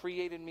 10,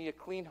 create in me a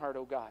clean heart,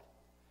 O God,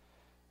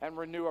 and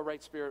renew a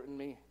right spirit in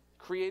me.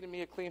 Create in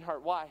me a clean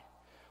heart. Why?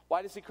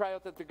 Why does he cry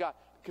out that to God?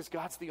 Because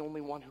God's the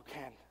only one who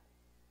can.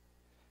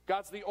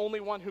 God's the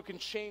only one who can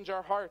change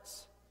our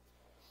hearts.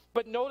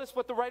 But notice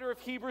what the writer of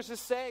Hebrews is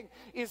saying,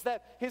 is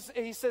that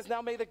he says,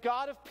 now may the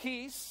God of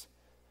peace,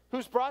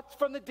 who's brought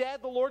from the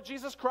dead the Lord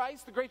Jesus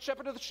Christ, the great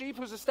shepherd of the sheep,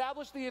 who's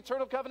established the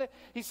eternal covenant,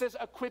 he says,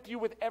 equip you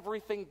with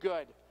everything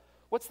good.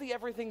 What's the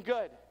everything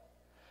good?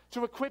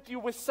 To equip you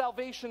with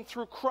salvation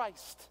through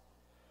Christ,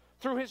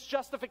 through his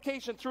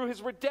justification, through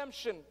his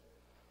redemption,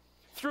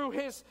 through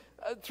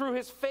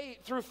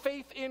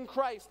faith in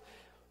Christ.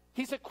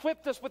 He's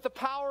equipped us with the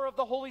power of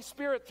the Holy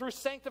Spirit through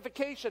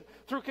sanctification,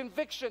 through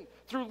conviction,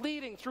 through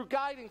leading, through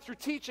guiding, through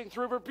teaching,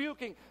 through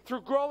rebuking,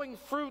 through growing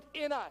fruit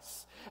in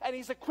us. And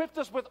he's equipped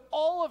us with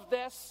all of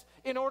this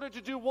in order to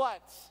do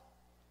what?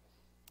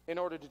 In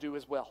order to do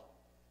his will.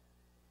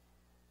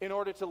 In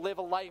order to live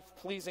a life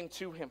pleasing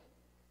to him.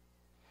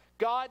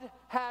 God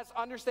has,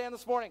 understand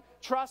this morning,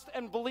 trust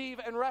and believe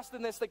and rest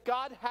in this, that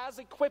God has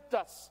equipped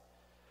us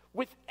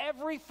with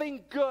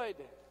everything good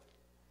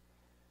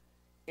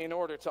in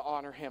order to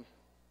honor him.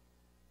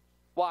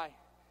 Why?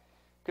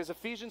 Because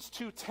Ephesians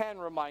 2:10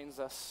 reminds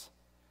us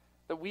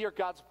that we are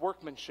God's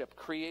workmanship,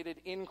 created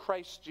in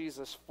Christ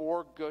Jesus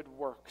for good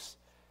works,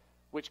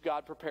 which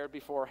God prepared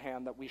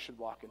beforehand that we should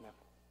walk in them.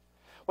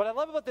 What I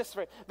love about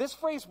this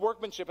phrase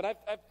workmanship, and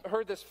I've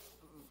heard this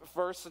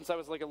verse since I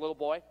was like a little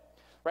boy,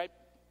 right?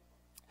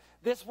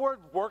 This word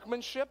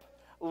workmanship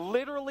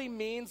literally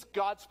means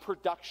God's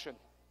production.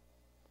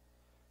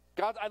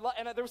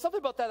 And there was something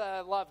about that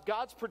I loved,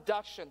 God's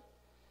production.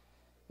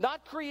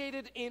 Not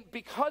created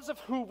because of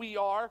who we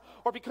are,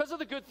 or because of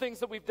the good things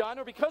that we've done,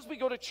 or because we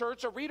go to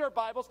church or read our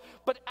Bibles,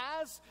 but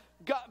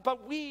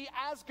we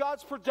as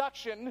God's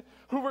production,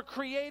 who were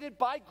created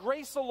by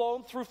grace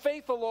alone, through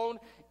faith alone,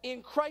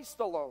 in Christ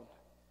alone.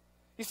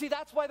 You see,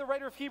 that's why the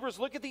writer of Hebrews,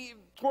 look at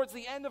towards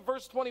the end of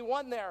verse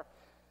 21 there,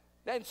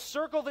 and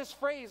circle this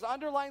phrase,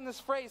 underline this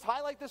phrase,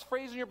 highlight this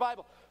phrase in your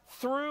Bible.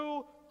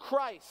 Through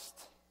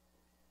Christ.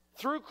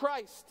 Through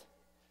Christ.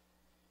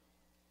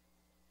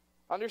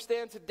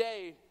 Understand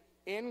today,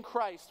 in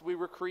Christ we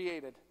were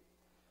created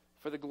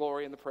for the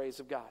glory and the praise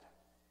of God.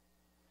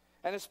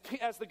 And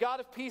as the God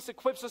of peace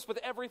equips us with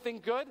everything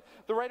good,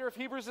 the writer of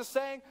Hebrews is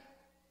saying,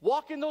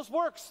 walk in those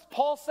works.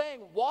 Paul's saying,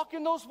 walk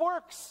in those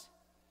works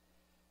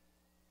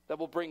that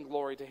will bring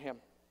glory to him.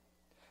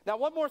 Now,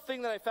 one more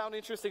thing that I found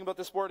interesting about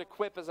this word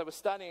equip as I was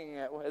studying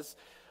it was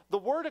the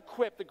word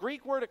equip, the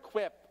Greek word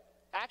equip,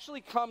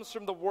 actually comes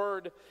from the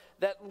word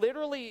that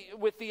literally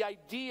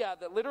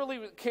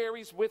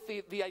carries with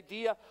the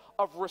idea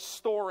of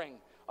restoring,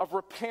 of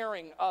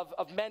repairing, of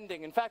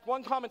mending. In fact,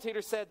 one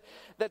commentator said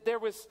that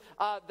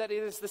that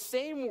it is the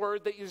same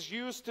word that is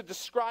used to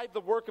describe the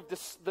work of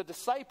the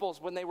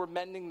disciples when they were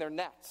mending their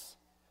nets.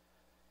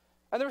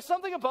 And there was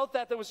something about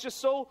that was just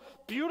so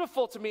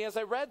beautiful to me as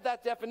I read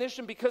that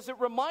definition, because it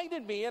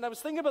reminded me, and I was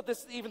thinking about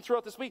this even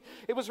throughout this week,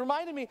 it was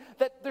reminding me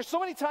that there's so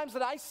many times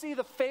that I see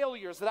the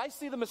failures, that I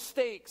see the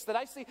mistakes, that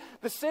I see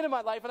the sin in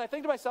my life, and I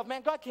think to myself,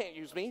 man, God can't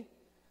use me.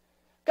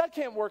 God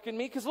can't work in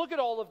me, because look at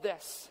all of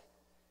this.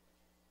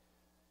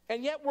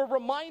 And yet we're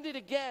reminded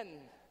again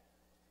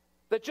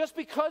that just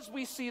because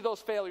we see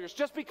those failures,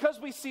 just because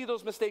we see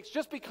those mistakes,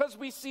 just because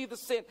we see the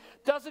sin,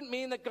 doesn't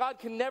mean that God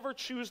can never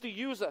choose to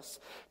use us.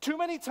 Too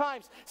many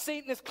times,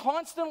 Satan is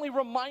constantly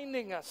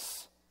reminding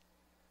us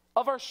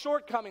of our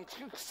shortcomings.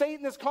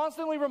 Satan is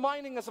constantly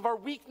reminding us of our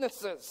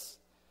weaknesses.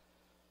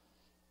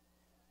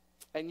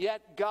 And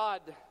yet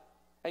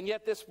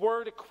this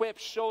word equip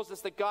shows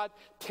us that God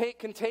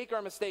can take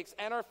our mistakes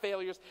and our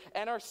failures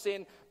and our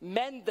sin,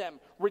 mend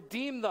them,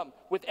 redeem them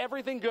with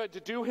everything good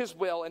to do his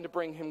will and to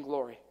bring him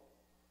glory.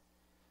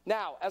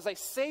 Now, as I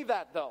say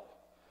that, though,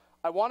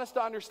 I want us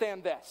to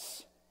understand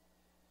this,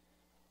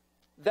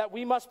 that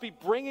we must be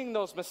bringing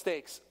those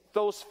mistakes,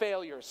 those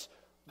failures,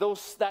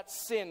 that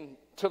sin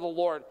to the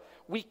Lord.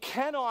 We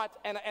cannot,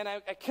 and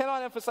I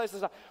cannot emphasize this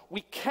enough,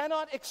 we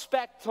cannot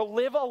expect to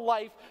live a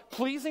life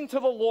pleasing to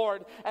the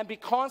Lord and be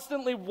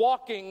constantly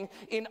walking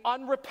in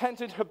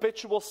unrepentant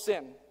habitual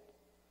sin.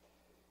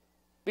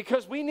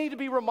 Because we need to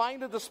be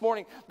reminded this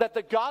morning that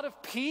the God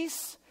of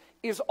peace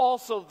is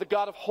also the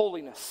God of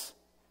holiness.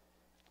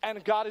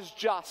 And God is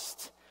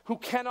just, who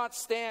cannot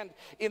stand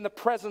in the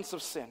presence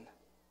of sin.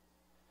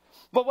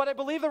 But what I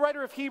believe the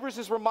writer of Hebrews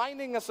is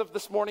reminding us of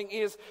this morning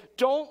is,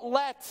 don't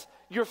let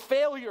your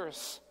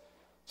failures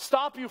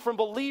stop you from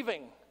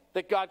believing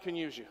that God can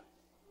use you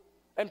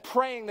and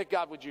praying that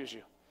God would use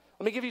you.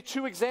 Let me give you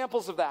two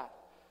examples of that.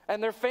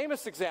 And they're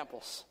famous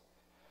examples.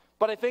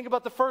 But I think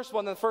about the first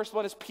one, and the first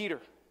one is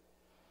Peter.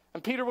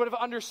 And Peter would have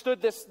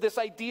understood this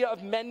idea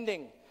of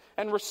mending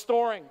and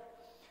restoring.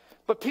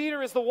 But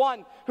Peter is the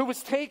one who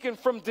was taken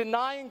from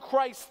denying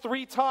Christ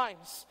 3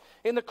 times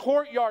in the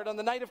courtyard on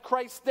the night of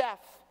Christ's death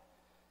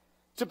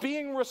to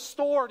being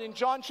restored in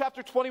John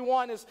chapter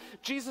 21 as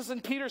Jesus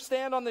and Peter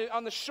stand on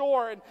the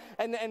shore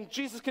and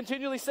Jesus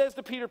continually says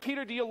to Peter,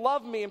 Peter, do you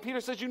love me? And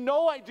Peter says, you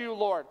know I do,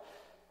 Lord.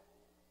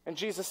 And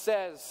Jesus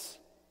says,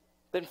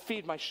 then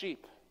feed my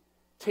sheep.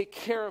 Take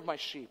care of my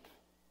sheep.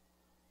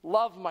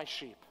 Love my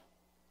sheep.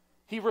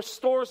 He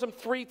restores them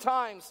 3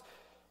 times.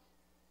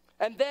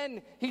 And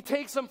then he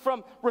takes them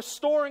from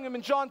restoring him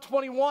in John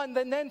 21,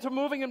 then to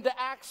moving him to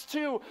Acts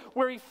 2,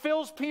 where he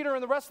fills Peter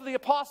and the rest of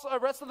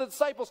the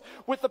disciples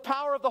with the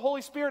power of the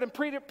Holy Spirit. And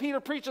Peter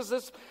preaches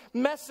this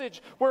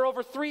message where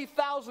over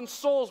 3,000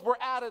 souls were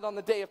added on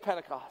the day of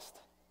Pentecost.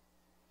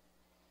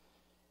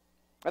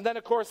 And then,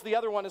 of course, the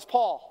other one is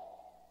Paul.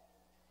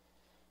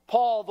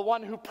 Paul, the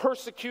one who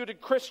persecuted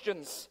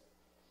Christians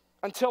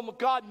until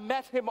God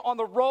met him on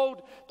the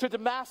road to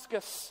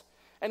Damascus,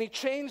 and he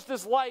changed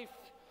his life,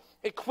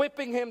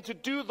 equipping him to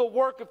do the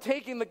work of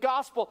taking the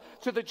gospel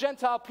to the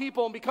Gentile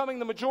people and becoming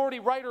the majority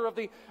writer of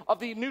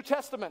the New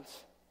Testament.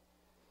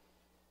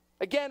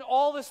 Again,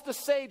 all this to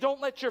say,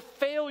 don't let your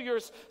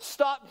failures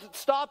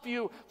stop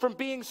you from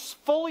being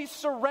fully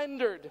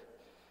surrendered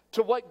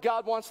to what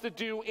God wants to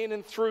do in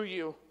and through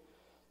you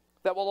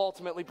that will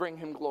ultimately bring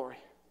him glory.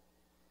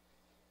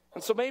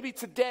 And so maybe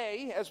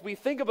today, as we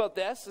think about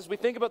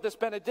this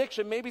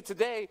benediction, maybe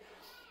today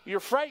you're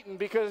frightened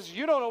because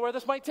you don't know where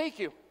this might take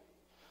you.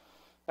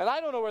 And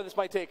I don't know where this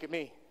might take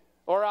me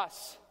or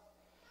us.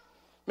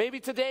 Maybe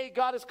today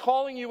God is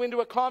calling you into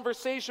a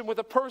conversation with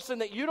a person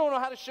that you don't know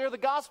how to share the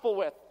gospel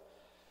with.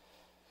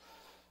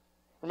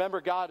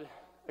 Remember, God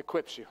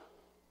equips you.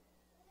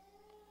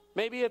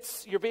 Maybe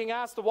it's you're being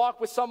asked to walk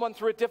with someone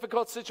through a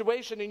difficult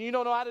situation and you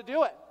don't know how to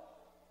do it.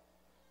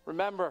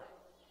 Remember,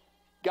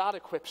 God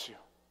equips you.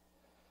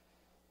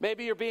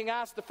 Maybe you're being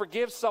asked to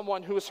forgive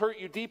someone who has hurt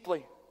you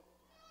deeply.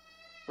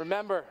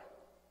 Remember,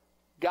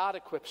 God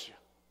equips you.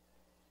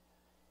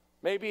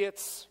 Maybe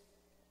it's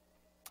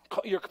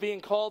you're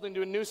being called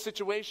into a new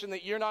situation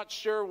that you're not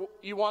sure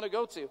you want to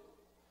go to.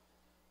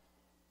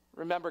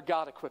 Remember,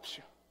 God equips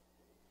you.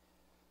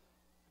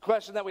 The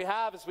question that we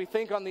have as we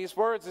think on these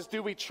words is,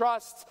 do we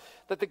trust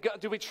that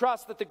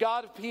the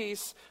God of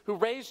peace, who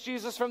raised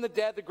Jesus from the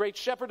dead, the great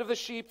shepherd of the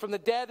sheep from the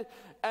dead,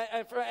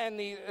 and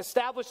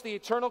established the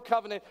eternal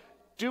covenant,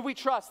 do we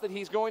trust that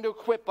he's going to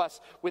equip us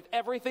with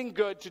everything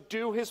good to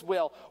do his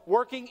will,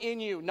 working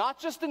in you, not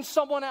just in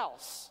someone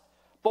else,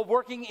 but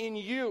working in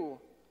you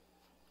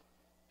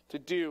to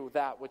do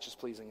that which is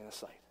pleasing in his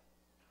sight?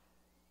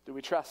 Do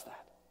we trust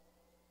that?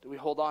 Do we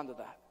hold on to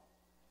that?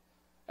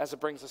 As it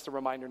brings us to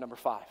reminder number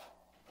 5.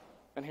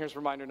 And here's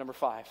reminder number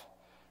 5.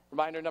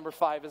 Reminder number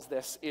 5 is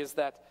this, is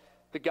that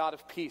the God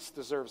of peace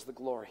deserves the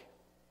glory.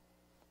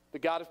 The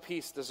God of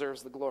peace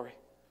deserves the glory.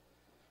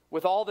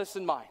 With all this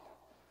in mind,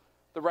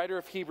 the writer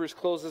of Hebrews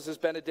closes his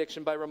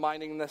benediction by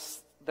reminding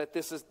us that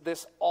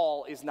this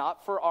all is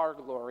not for our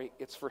glory,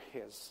 it's for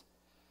his.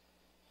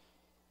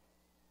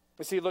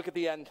 You see, look at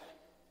the end.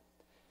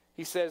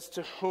 He says,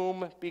 to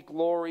whom be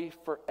glory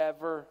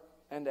forever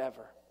and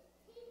ever.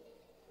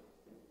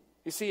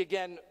 You see,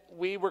 again,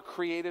 we were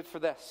created for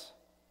this.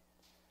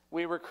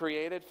 We were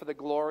created for the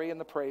glory and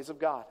the praise of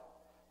God.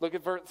 Look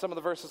at some of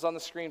the verses on the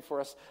screen for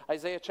us.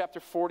 Isaiah chapter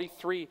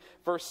 43,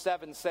 verse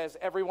 7 says,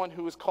 everyone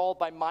who is called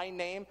by my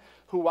name,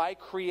 who I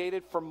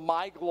created for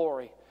my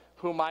glory,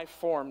 whom I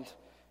formed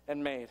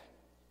and made.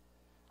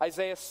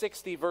 Isaiah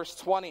 60, verse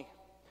 20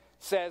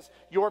 says,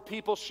 your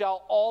people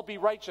shall all be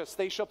righteous.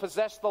 They shall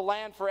possess the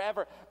land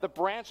forever, the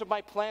branch of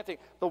my planting,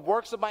 the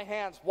works of my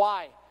hands.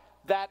 Why?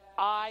 That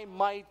I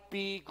might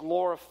be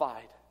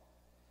glorified.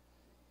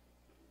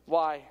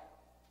 Why?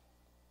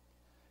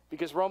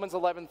 Because Romans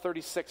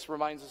 11:36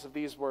 reminds us of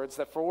these words,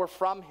 that for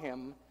from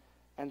him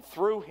and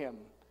through him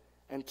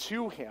and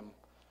to him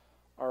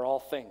are all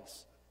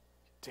things.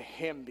 To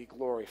him be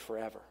glory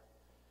forever.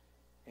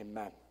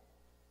 Amen.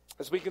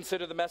 As we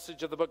consider the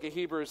message of the book of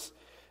Hebrews,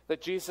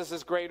 that Jesus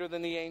is greater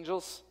than the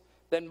angels,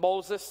 than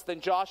Moses, than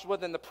Joshua,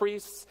 than the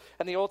priests,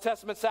 and the Old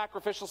Testament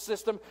sacrificial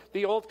system,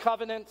 the Old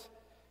Covenant,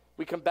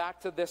 we come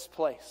back to this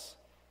place.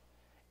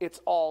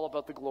 It's all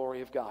about the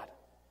glory of God.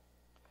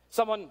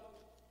 Someone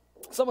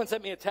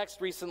sent me a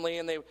text recently,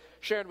 and they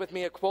shared with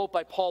me a quote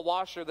by Paul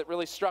Washer that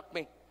really struck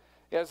me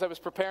as I was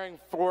preparing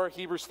for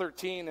Hebrews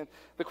 13. And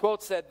the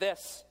quote said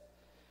this: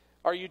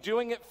 are you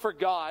doing it for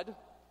God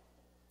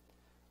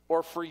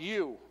or for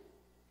you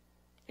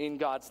in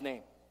God's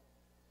name?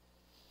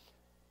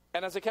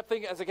 And as I kept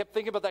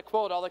thinking about that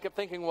quote, all I kept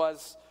thinking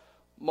was,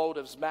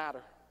 motives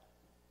matter.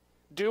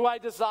 Do I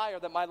desire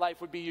that my life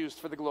would be used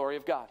for the glory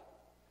of God?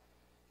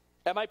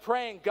 Am I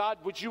praying, God,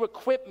 would you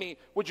equip me?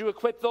 Would you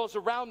equip those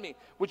around me?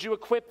 Would you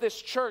equip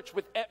this church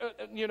with,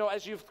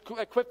 as you've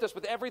equipped us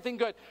with everything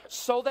good,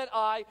 so that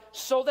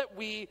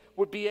we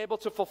would be able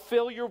to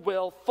fulfill your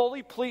will,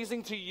 fully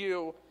pleasing to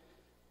you,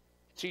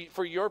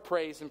 for your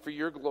praise and for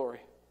your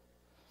glory?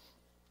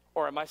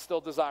 Or am I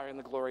still desiring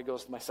the glory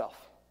goes to myself?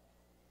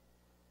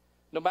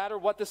 No matter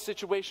what the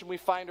situation we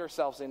find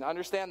ourselves in,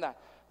 understand that.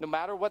 No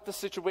matter what the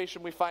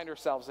situation we find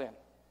ourselves in,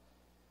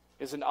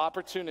 is an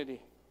opportunity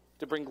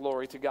to bring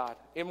glory to God.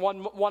 In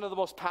one of the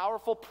most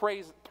powerful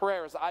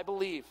prayers, I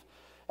believe,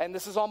 and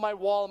this is on my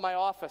wall in my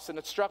office, and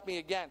it struck me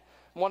again,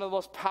 one of the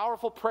most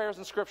powerful prayers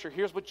in Scripture.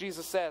 Here's what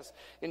Jesus says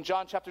in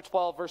John chapter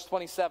 12, verse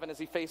 27, as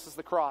he faces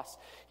the cross.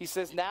 He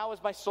says, now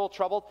is my soul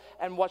troubled,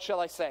 and what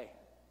shall I say?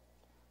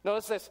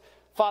 Notice this.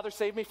 Father,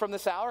 save me from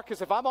this hour,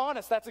 because if I'm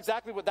honest, that's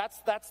exactly what, that's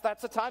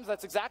at times,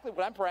 that's exactly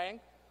what I'm praying.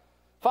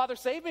 Father,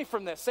 save me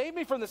from this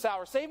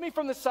hour, save me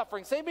from this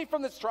suffering, save me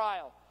from this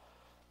trial.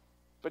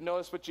 But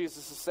notice what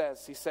Jesus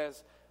says. He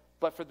says,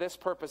 but for this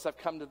purpose I've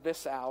come to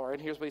this hour.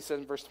 And here's what he says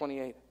in verse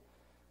 28.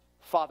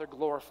 Father,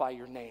 glorify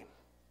your name.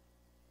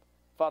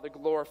 Father,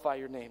 glorify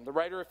your name. The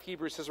writer of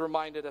Hebrews has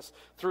reminded us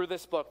through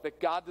this book that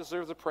God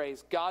deserves the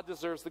praise. God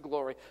deserves the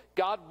glory.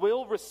 God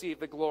will receive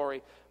the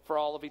glory for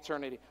all of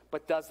eternity.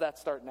 But does that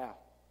start now?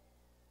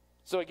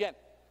 So again,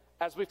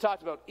 as we've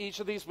talked about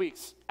each of these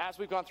weeks, as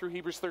we've gone through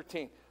Hebrews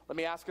 13, let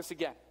me ask us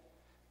again.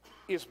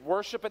 Is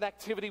worship an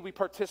activity we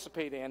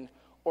participate in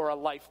or a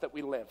life that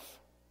we live?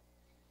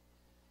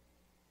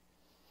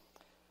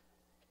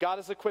 God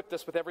has equipped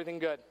us with everything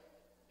good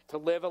to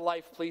live a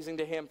life pleasing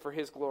to him for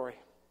his glory.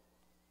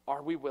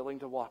 Are we willing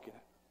to walk in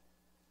it?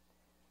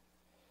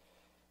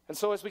 And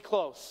so as we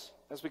close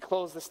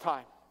this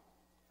time,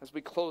 as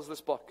we close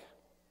this book,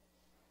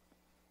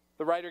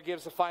 the writer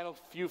gives a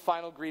few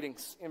final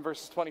greetings in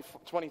verses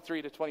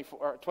 22 to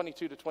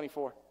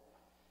 24,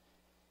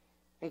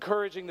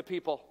 encouraging the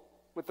people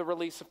with the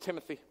release of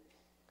Timothy,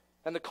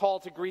 and the call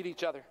to greet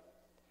each other.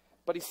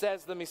 But he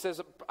says,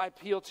 I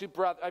appeal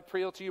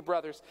to you,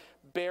 brothers,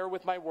 bear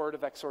with my word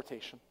of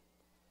exhortation.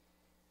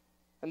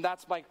 And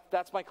that's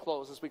my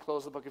close as we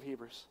close the book of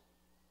Hebrews.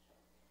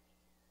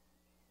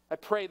 I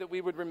pray that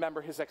we would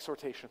remember his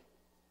exhortation,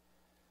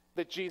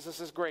 that Jesus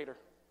is greater.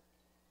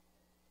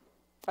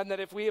 And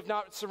that if we have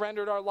not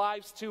surrendered our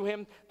lives to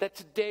him, that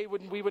today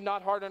we would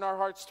not harden our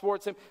hearts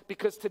towards him,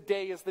 because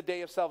today is the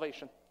day of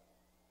salvation.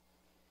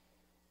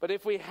 But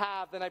if we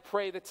have, then I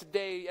pray that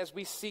today, as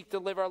we seek to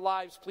live our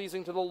lives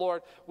pleasing to the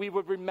Lord, we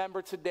would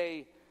remember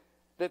today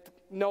that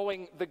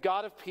knowing the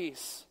God of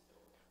peace,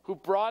 who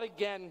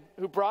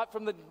brought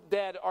from the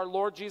dead our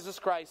Lord Jesus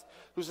Christ,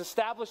 who's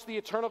established the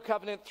eternal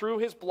covenant through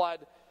his blood,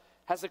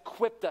 has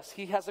equipped us.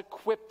 He has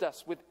equipped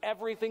us with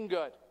everything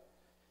good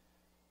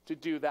to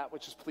do that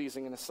which is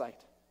pleasing in his sight.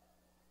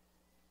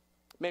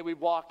 May we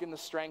walk in the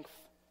strength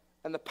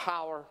and the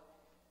power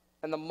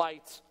and the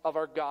might of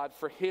our God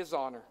for his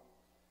honor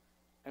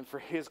and for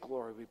his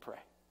glory, we pray.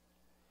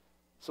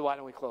 So why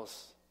don't we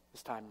close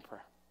this time in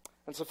prayer?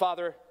 And so,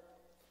 Father,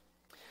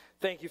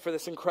 thank you for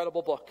this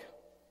incredible book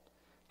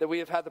that we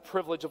have had the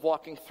privilege of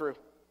walking through.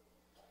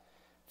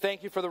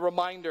 Thank you for the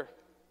reminder,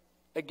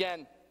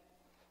 again,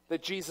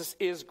 that Jesus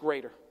is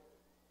greater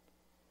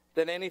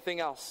than anything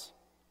else.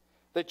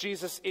 That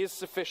Jesus is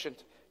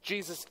sufficient.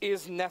 Jesus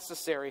is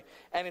necessary.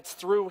 And it's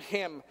through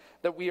him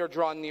that we are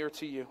drawn near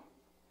to you.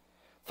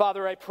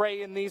 Father, I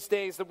pray in these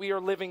days that we are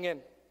living in,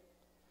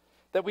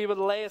 that we would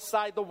lay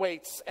aside the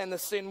weights and the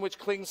sin which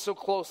clings so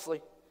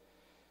closely,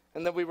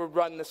 and that we would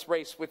run this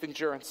race with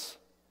endurance,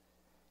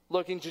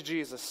 looking to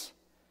Jesus,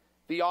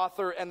 the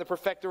author and the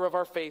perfecter of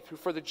our faith, who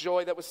for the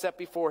joy that was set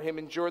before him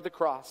endured the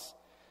cross,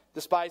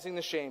 despising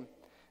the shame,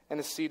 and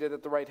is seated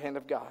at the right hand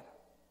of God.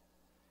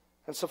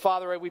 And so,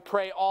 Father, we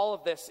pray all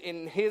of this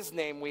in his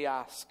name we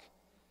ask,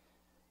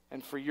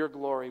 and for your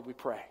glory we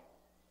pray.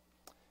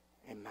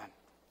 Amen.